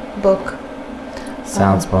book.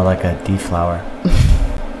 Sounds more like a deflower.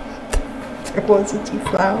 There was a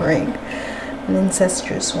deflowering, an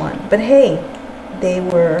incestuous one. But hey, they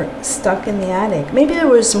were stuck in the attic. Maybe there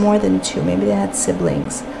was more than two. Maybe they had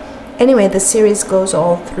siblings. Anyway, the series goes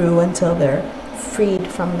all through until they're freed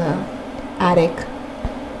from the attic.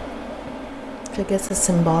 Which I guess is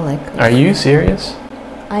symbolic. Are you serious?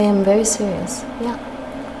 I am very serious. Yeah.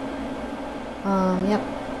 Yep.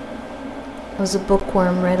 I was a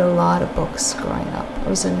bookworm, read a lot of books growing up. I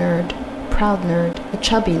was a nerd, proud nerd, a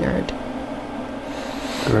chubby nerd.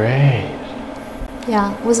 Great.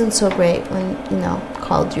 Yeah, it wasn't so great when,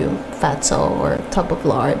 called you fatso or tub of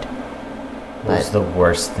lard. What was the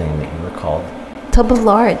worst thing that you were called? Tub of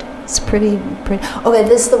lard. It's pretty. Okay,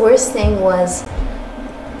 the worst thing was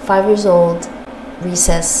 5 years old,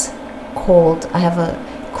 recess, cold. I have a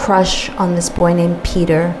crush on this boy named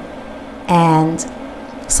Peter, and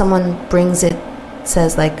someone brings it,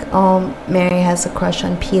 says like, oh, Mary has a crush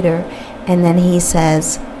on Peter, and then he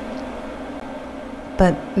says,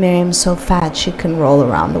 but Miriam's so fat she can roll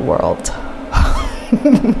around the world.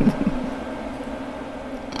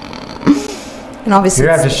 And obviously, You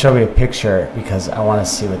have to show me a picture because I want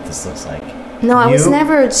to see what this looks like. no, I was You?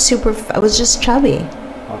 never super. I was just chubby.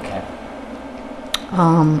 Okay.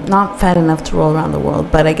 Not fat enough to roll around the world,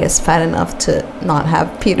 but I guess fat enough to not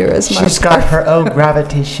have Peter as much. She's got her own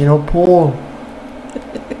gravitational pull.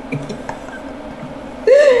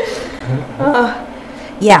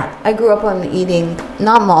 Yeah, I grew up on eating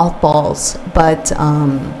not mothballs, but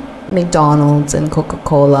McDonald's and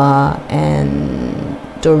Coca-Cola and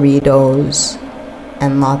Doritos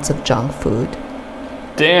and lots of junk food.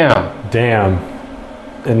 Damn.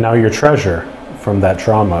 And now your treasure from that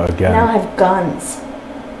trauma again. Now I have guns.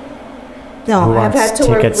 No, Who I've wants had to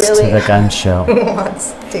work tickets really. to the gun show? Who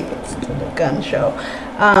wants tickets to the gun show?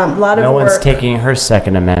 A lot of No work. one's taking her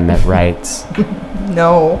Second Amendment rights.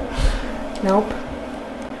 No. Nope.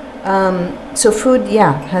 So food,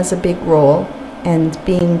 yeah, has a big role, and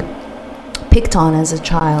being picked on as a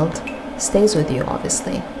child stays with you,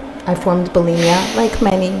 obviously. I formed bulimia, like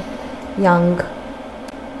many young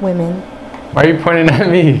women. Why are you pointing at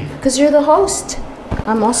me? Because you're the host.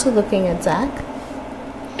 I'm also looking at Zach.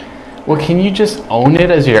 Well, can you just own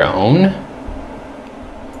it as your own? I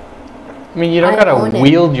mean, you don't I own gotta it.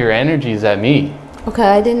 wield your energies at me. Okay,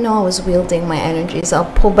 I didn't know I was wielding my energies.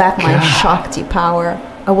 I'll pull back my Shakti power.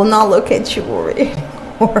 I will not look at you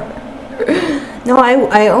anymore. No,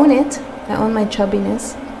 I own it. I own my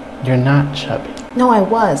chubbiness. You're not chubby. No, I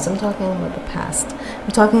was. I'm talking about the past.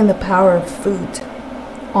 I'm talking the power of food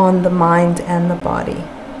on the mind and the body.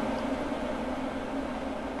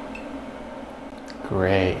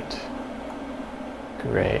 Great.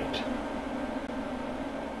 Great.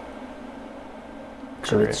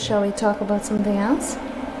 Shall we talk about something else?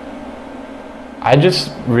 I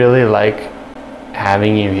just really like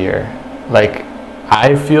having you here. Like,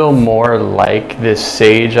 I feel more like this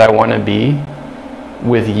sage I want to be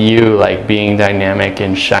with you, like being dynamic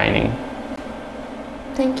and shining.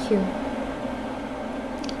 Thank you.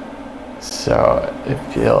 So I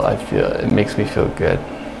feel it makes me feel good.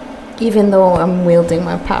 Even though I'm wielding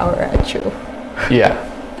my power at you. Yeah.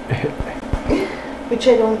 Which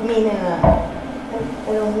I don't mean in a...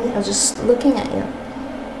 I don't mean... I'm just looking at you.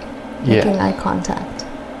 Making Yeah. eye contact.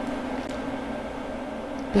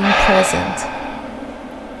 Being present.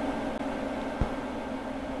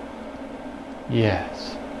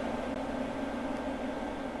 Yes.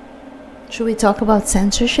 Should we talk about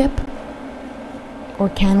censorship? Or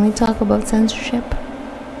can we talk about censorship?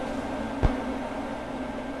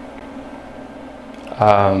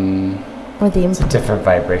 Or the It's a different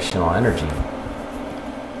vibrational energy.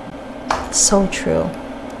 so true.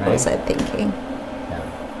 What was I thinking?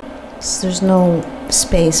 So there's no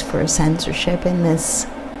space for censorship in this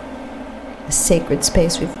sacred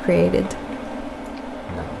space we've created.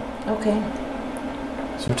 No. Okay.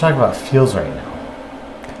 So we're talking about feels right now.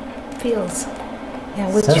 Feels. Yeah,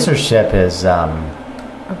 what's your Censorship is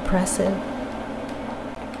oppressive?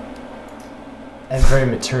 and very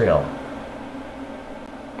material.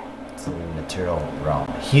 It's in the material realm.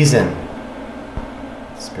 He's in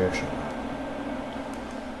spiritual,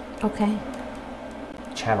 Okay.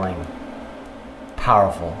 channeling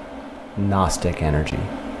powerful Gnostic energy.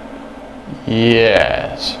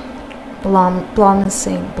 Yes.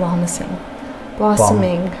 Blossoming.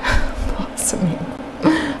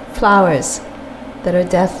 Flowers that are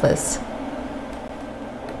deathless.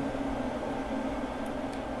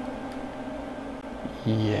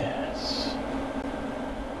 Yes.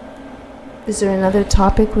 Is there another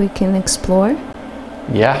topic we can explore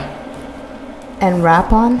Yeah. and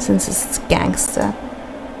rap on since it's gangsta?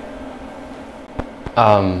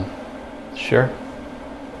 Sure.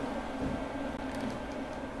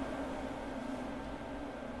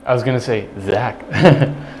 I was gonna say Zach,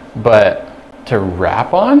 but to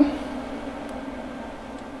rap on?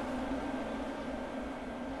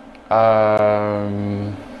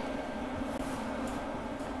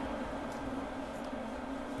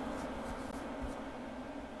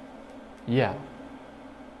 Yeah.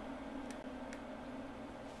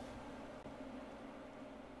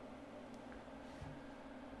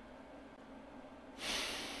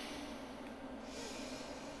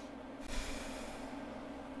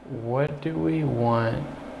 What do we want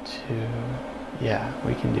to... Yeah,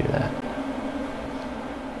 we can do that.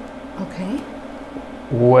 Okay.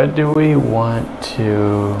 What do we want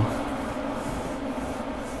to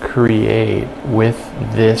create with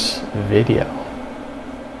this video?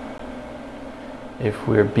 If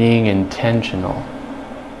we're being intentional.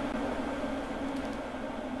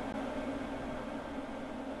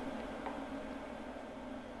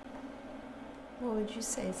 What would you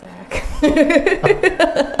say, Zach?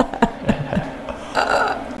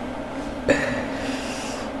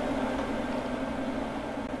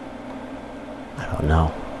 I don't know.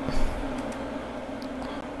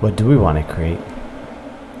 What do we want to create?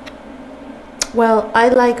 Well, I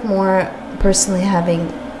like more personally having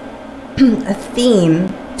a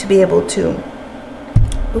theme to be able to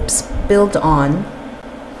build on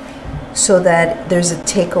so that there's a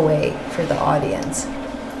takeaway for the audience.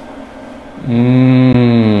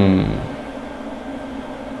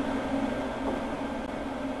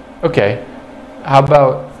 Okay. How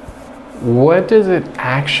about, what does it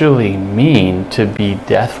actually mean to be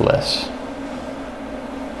deathless?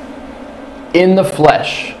 In the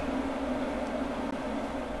flesh.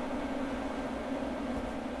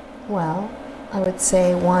 Well, I would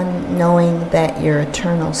say one, knowing that your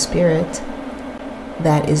eternal spirit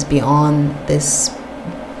that is beyond this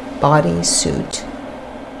body suit.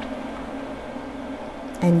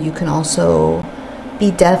 And you can also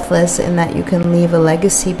be deathless in that you can leave a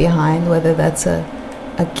legacy behind, whether that's a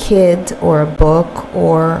kid or a book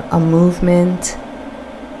or a movement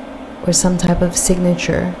or some type of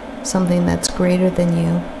signature, something that's greater than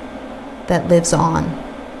you, that lives on.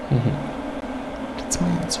 That's my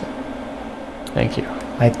answer. Thank you.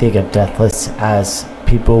 I think of deathless as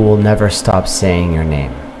people will never stop saying your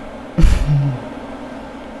name.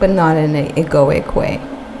 But not in an egoic way.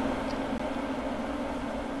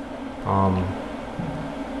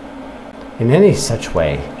 In any such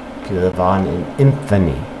way, if you live on in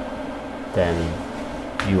infamy, then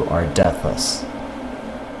you are deathless.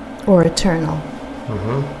 Or eternal.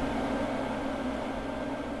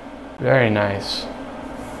 Very nice.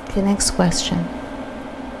 Okay, next question.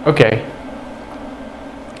 Okay.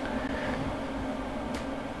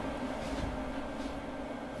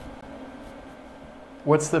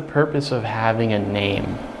 What's the purpose of having a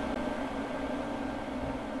name?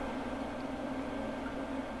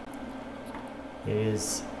 It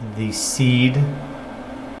is the seed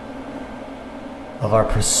of our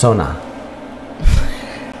persona.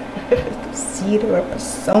 Seed or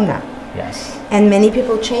persona. Yes. And many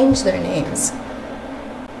people change their names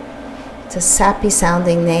to sappy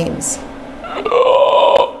sounding names.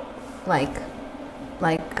 Like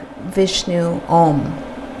Vishnu Om,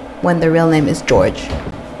 when the real name is George.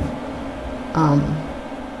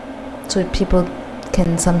 So people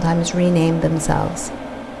can sometimes rename themselves.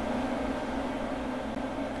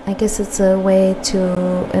 I guess it's a way to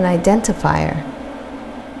an identifier.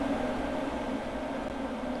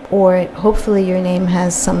 Or hopefully your name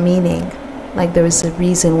has some meaning. Like there was a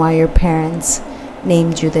reason why your parents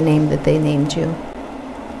named you the name that they named you.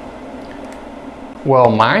 Well,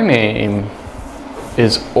 my name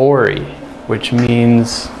is Ori, which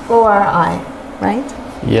means... O-R-I, right?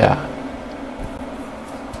 Yeah.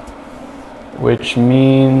 Which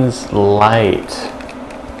means light.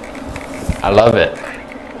 I love it.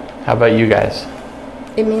 How about you guys?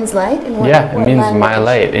 It means light? In what, Yeah, it what means language? my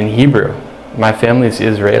light in Hebrew. My family's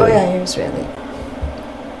Israeli. Oh yeah, you're Israeli.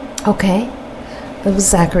 Okay. That was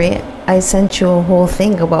Zachary. I sent you a whole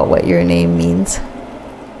thing about what your name means.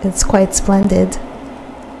 It's quite splendid.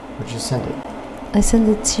 Where'd you send it? I sent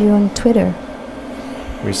it to you on Twitter.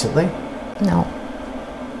 Recently? No.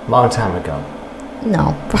 Long time ago.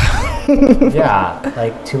 No. Yeah,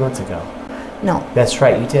 like 2 months ago. No. That's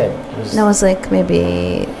right, you did. It was, That was like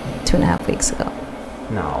maybe 2.5 weeks ago.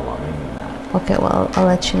 No, longer than that. Okay, well, I'll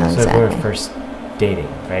let you know So we exactly. were first dating,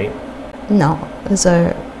 right? No, it was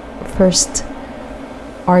our first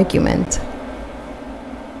argument.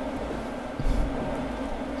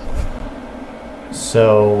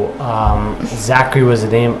 So, Zachary was the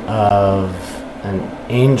name of an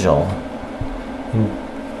angel. And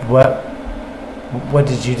what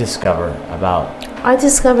did you discover about? I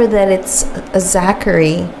discovered that it's a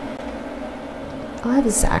Zachary. I have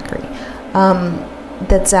a Zachary.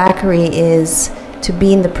 That Zachary is, to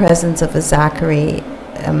be in the presence of a Zachary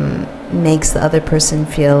makes the other person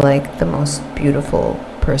feel like the most beautiful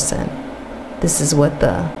person. This is what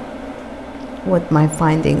my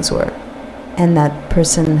findings were. And that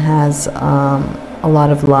person has a lot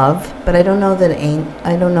of love, but I don't know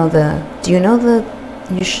that. Do you know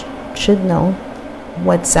you should know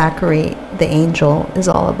what Zachary the angel is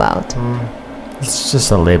all about? It's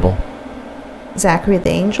just a label. Zachary the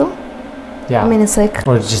angel? Yeah. I mean, it's like,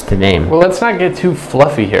 Well, it's just the name. Well, let's not get too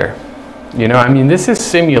fluffy here. You know, I mean, this is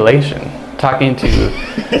simulation. Talking to...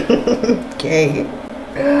 okay.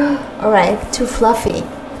 All right, too fluffy.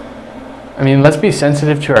 I mean, let's be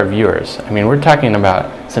sensitive to our viewers. I mean, we're talking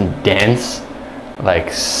about some dense,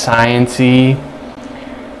 like, science-y,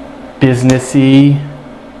 business-y,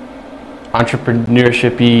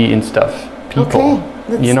 entrepreneurship-y and stuff. People.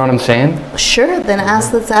 Okay, You know what I'm saying? Sure, then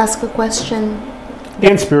let's ask a question.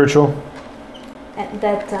 And spiritual.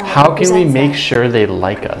 How can we represents make that. sure they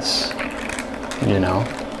like us? You know?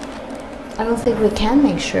 I don't think we can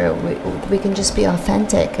make sure. We can just be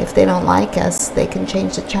authentic. If they don't like us, they can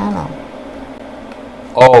change the channel.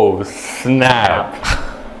 Oh, snap.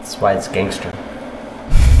 That's why it's gangster.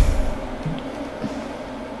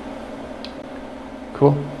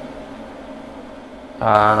 Cool.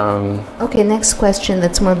 Okay, next question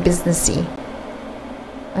that's more businessy.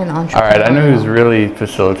 An entrepreneur. All right, I know who's really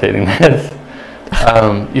facilitating this.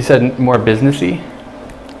 You said more businessy?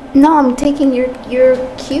 No, I'm taking your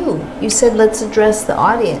cue. You said let's address the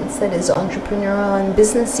audience that is entrepreneurial and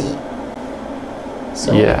businessy.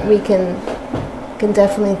 So Yeah. we can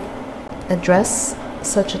definitely address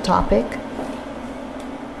such a topic.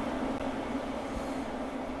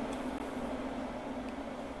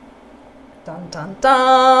 Dun dun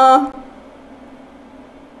dun.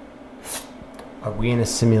 Are we in a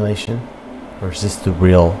simulation, or is this the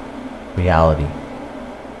real reality?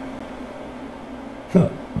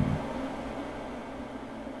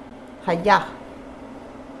 Hiya.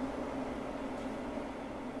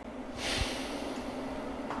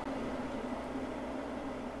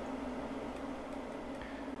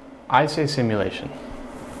 I say simulation.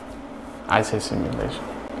 I say simulation.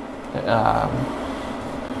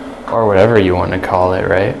 Or whatever you want to call it,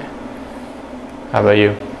 right? How about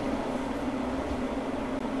you?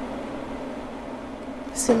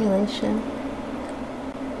 Simulation.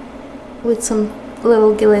 With some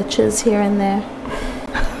little glitches here and there.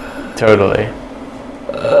 Totally.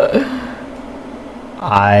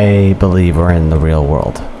 I believe we're in the real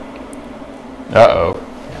world. Uh-oh.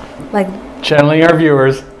 Like Channeling our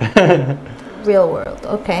viewers. real world,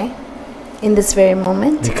 okay? In this very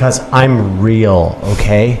moment. Because I'm real,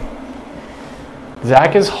 okay?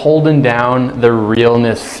 Zach is holding down the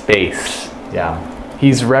realness space. Yeah.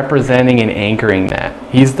 He's representing and anchoring that.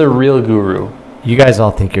 He's the real guru. You guys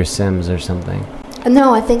all think you're Sims or something.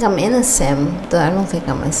 No, I think I'm in a sim. I don't think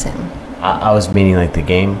I'm a sim. I was meaning like the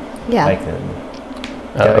game. Yeah. Like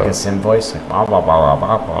like a Sim voice. Like blah, blah, blah,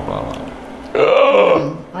 blah, blah, blah, blah.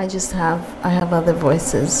 I have other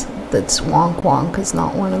voices. That's wonk wonk is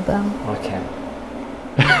not one of them. Okay.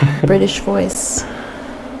 British voice,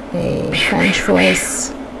 a French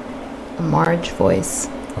voice, a Marge voice.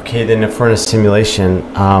 Okay, then if we're in a simulation,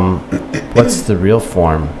 what's the real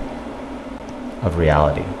form of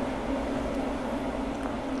reality?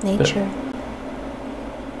 Nature.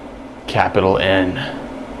 Capital N.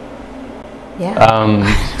 Yeah.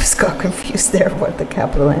 I just got confused there what the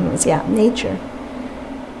capital N was. Yeah, nature.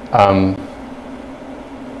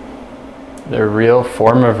 The real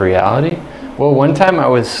form of reality? Well, one time I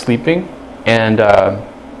was sleeping and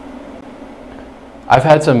I've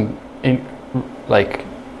had some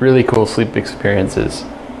really cool sleep experiences,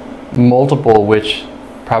 multiple which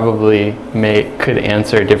probably could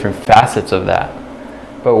answer different facets of that.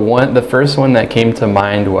 But the first one that came to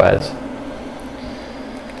mind was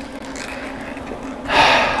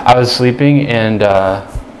I was sleeping and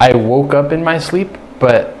I woke up in my sleep,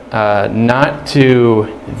 but not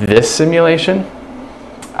to this simulation.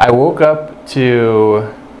 I woke up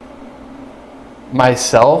to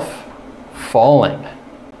myself falling.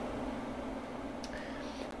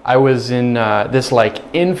 I was in this like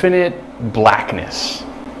infinite blackness,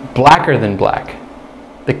 blacker than black.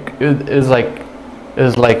 It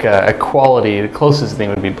was like a quality. The closest thing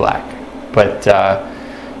would be black, but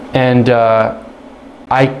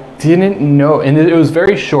I didn't know, and it was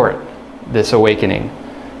very short, this awakening,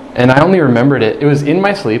 and I only remembered it. It was in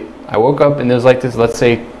my sleep. I woke up and there was like this, let's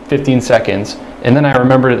say 15 seconds, and then I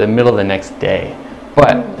remembered it in the middle of the next day.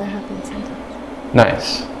 But That happens sometimes.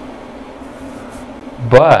 nice.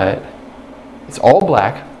 But it's all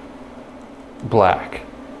black,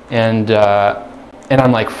 and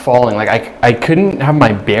I'm like falling. Like I couldn't have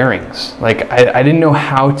my bearings. Like I didn't know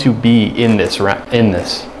how to be in this.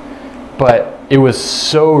 But it was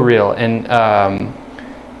so real, and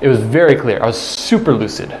it was very clear. I was super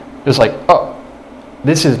lucid. It was like, oh,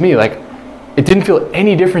 this is me. Like it didn't feel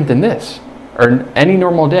any different than this or any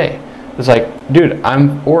normal day. It was like, dude,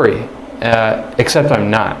 I'm Ori, except I'm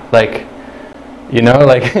not. Like, you know,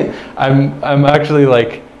 like I'm actually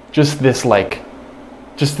like just this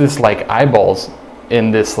eyeballs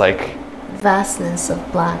in this like Vastness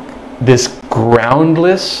of black. this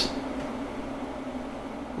groundless,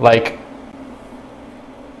 like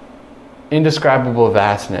indescribable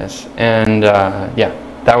vastness. And yeah,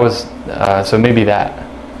 that was so maybe that.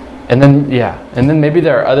 And then maybe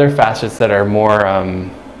there are other facets that are more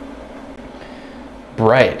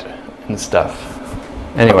bright and stuff.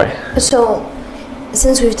 Anyway. So,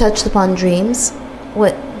 since we've touched upon dreams,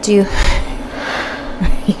 what do you...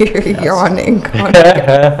 You're yawning.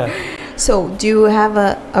 So, do you have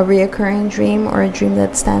a reoccurring dream or a dream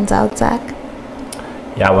that stands out, Zach?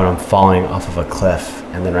 Yeah, when I'm falling off of a cliff,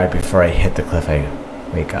 and then right before I hit the cliff, I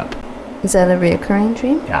wake up. Is that a reoccurring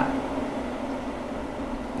dream? Yeah.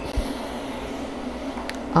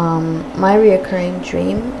 My reoccurring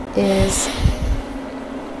dream is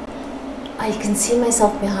I can see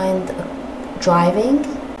myself behind driving,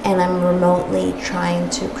 and I'm remotely trying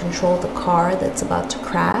to control the car that's about to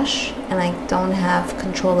crash, and I don't have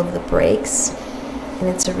control of the brakes. And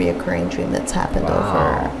it's a reoccurring dream that's happened over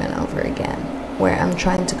and over again, where I'm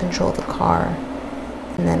trying to control the car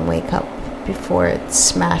and then wake up before it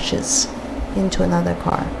smashes into another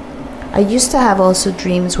car. I used to have also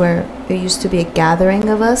dreams where there used to be a gathering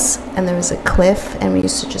of us and there was a cliff and we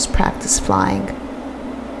used to just practice flying.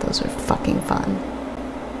 Those were fucking fun.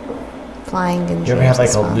 Flying in dreams. You ever have like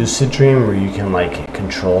is a fun. lucid dream where you can like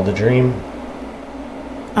control the dream?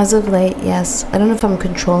 As of late, yes. I don't know if I'm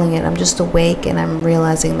controlling it. I'm just awake and I'm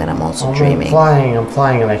realizing that I'm also dreaming. I'm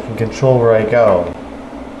flying and I can control where I go.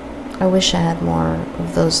 I wish I had more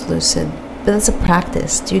of those lucid. But that's a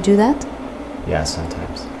practice. Do you do that? Yeah,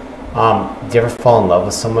 sometimes. Do you ever fall in love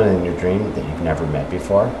with someone in your dream that you've never met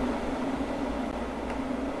before?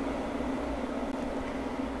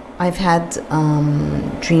 I've had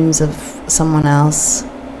dreams of someone else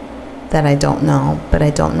that I don't know, but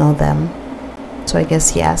I don't know them. So I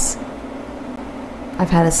guess yes. I've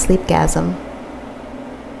had a sleepgasm.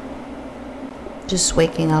 Just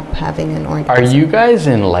waking up, having an orgasm. Are you guys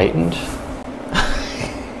enlightened?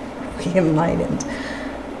 Enlightened?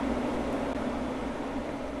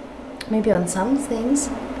 Maybe on some things,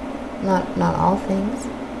 not all things.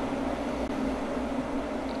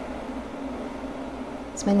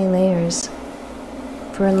 It's many layers.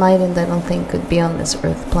 For enlightened, I don't think could be on this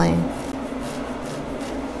earth plane.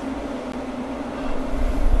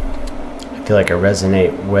 I feel like I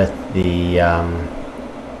resonate with the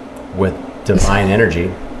with divine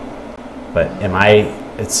energy, but am I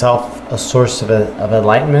itself a source of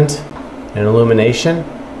enlightenment and illumination?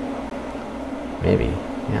 Maybe.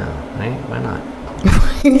 Yeah, right? Why not?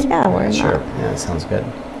 Yeah, why not? Sure. Yeah, that sounds good.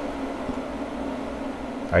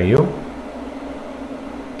 Are you?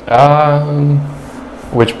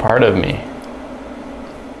 Which part of me?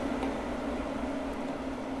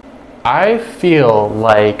 I feel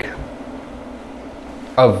like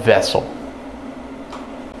a vessel.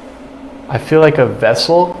 I feel like a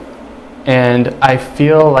vessel, and I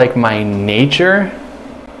feel like my nature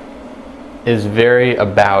is very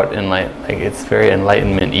about like it's very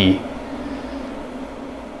enlightenment-y.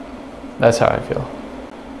 That's how I feel.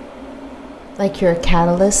 Like you're a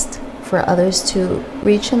catalyst for others to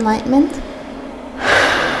reach enlightenment?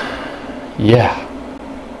 Yeah.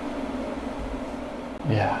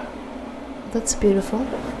 Yeah. That's beautiful.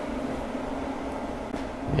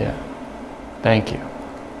 Yeah. Thank you.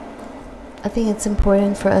 I think it's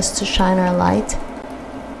important for us to shine our light.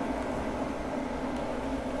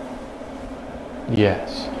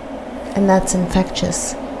 Yes. And that's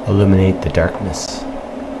infectious. Illuminate the darkness.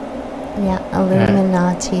 Yeah,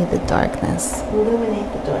 Illuminati the darkness.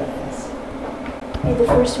 Illuminate the darkness. You're the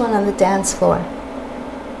first one on the dance floor.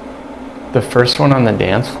 The first one on the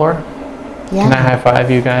dance floor? Yeah. Can I high five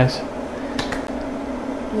you guys?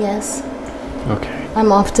 Yes. Okay.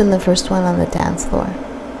 I'm often the first one on the dance floor.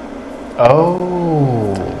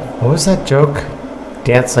 Oh. What was that joke?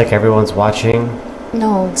 Dance like everyone's watching.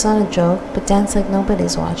 No, it's not a joke, but dance like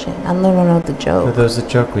nobody's watching. I don't know the Oh, joke. there was a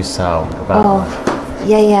joke we saw about. Oh,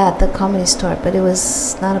 yeah, at the Comedy Store, but it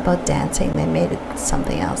was not about dancing. They made it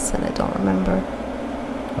something else that I don't remember.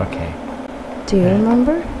 Okay. Do you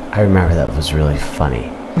remember? I remember that was really funny.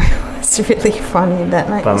 It's really funny that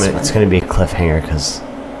night. But Was it's funny. going to be a cliffhanger because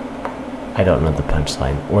I don't know the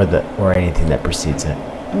punchline or anything that precedes it.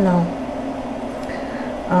 No.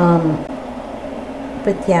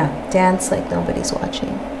 But yeah, dance like nobody's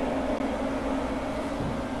watching.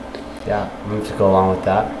 Yeah, I'm going to go along with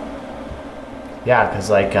that. Yeah, because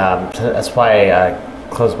that's why I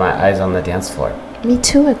close my eyes on the dance floor, Me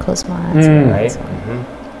too, I close my eyes. right?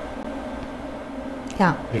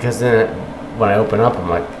 Yeah. Because then when I open up, I'm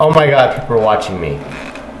like, oh my god, people are watching me.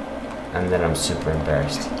 And then I'm super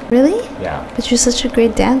embarrassed. Really? Yeah. But you're such a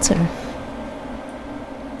great dancer.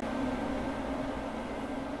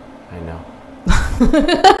 I know.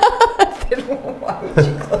 Why would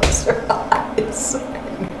you close your eyes?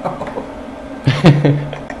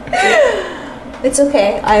 It's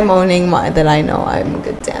okay. I'm owning that I know I'm a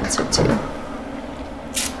good dancer too.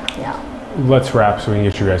 Yeah. Let's wrap so we can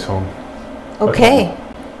get you guys home. Okay.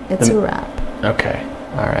 It's a wrap. Okay.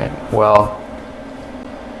 All right. Well,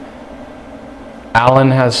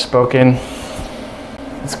 Alan has spoken.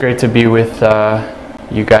 It's great to be with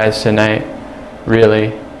you guys tonight.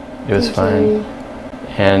 Really, it was fun.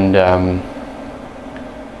 And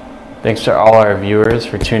thanks to all our viewers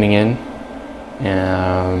for tuning in.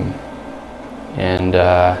 And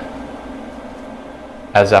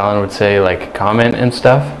as Alan would say, like, comment and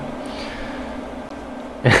stuff.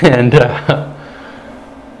 and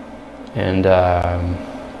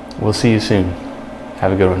we'll see you soon.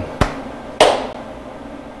 Have a good one.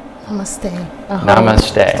 Namaste.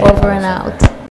 Namaste. Over and out.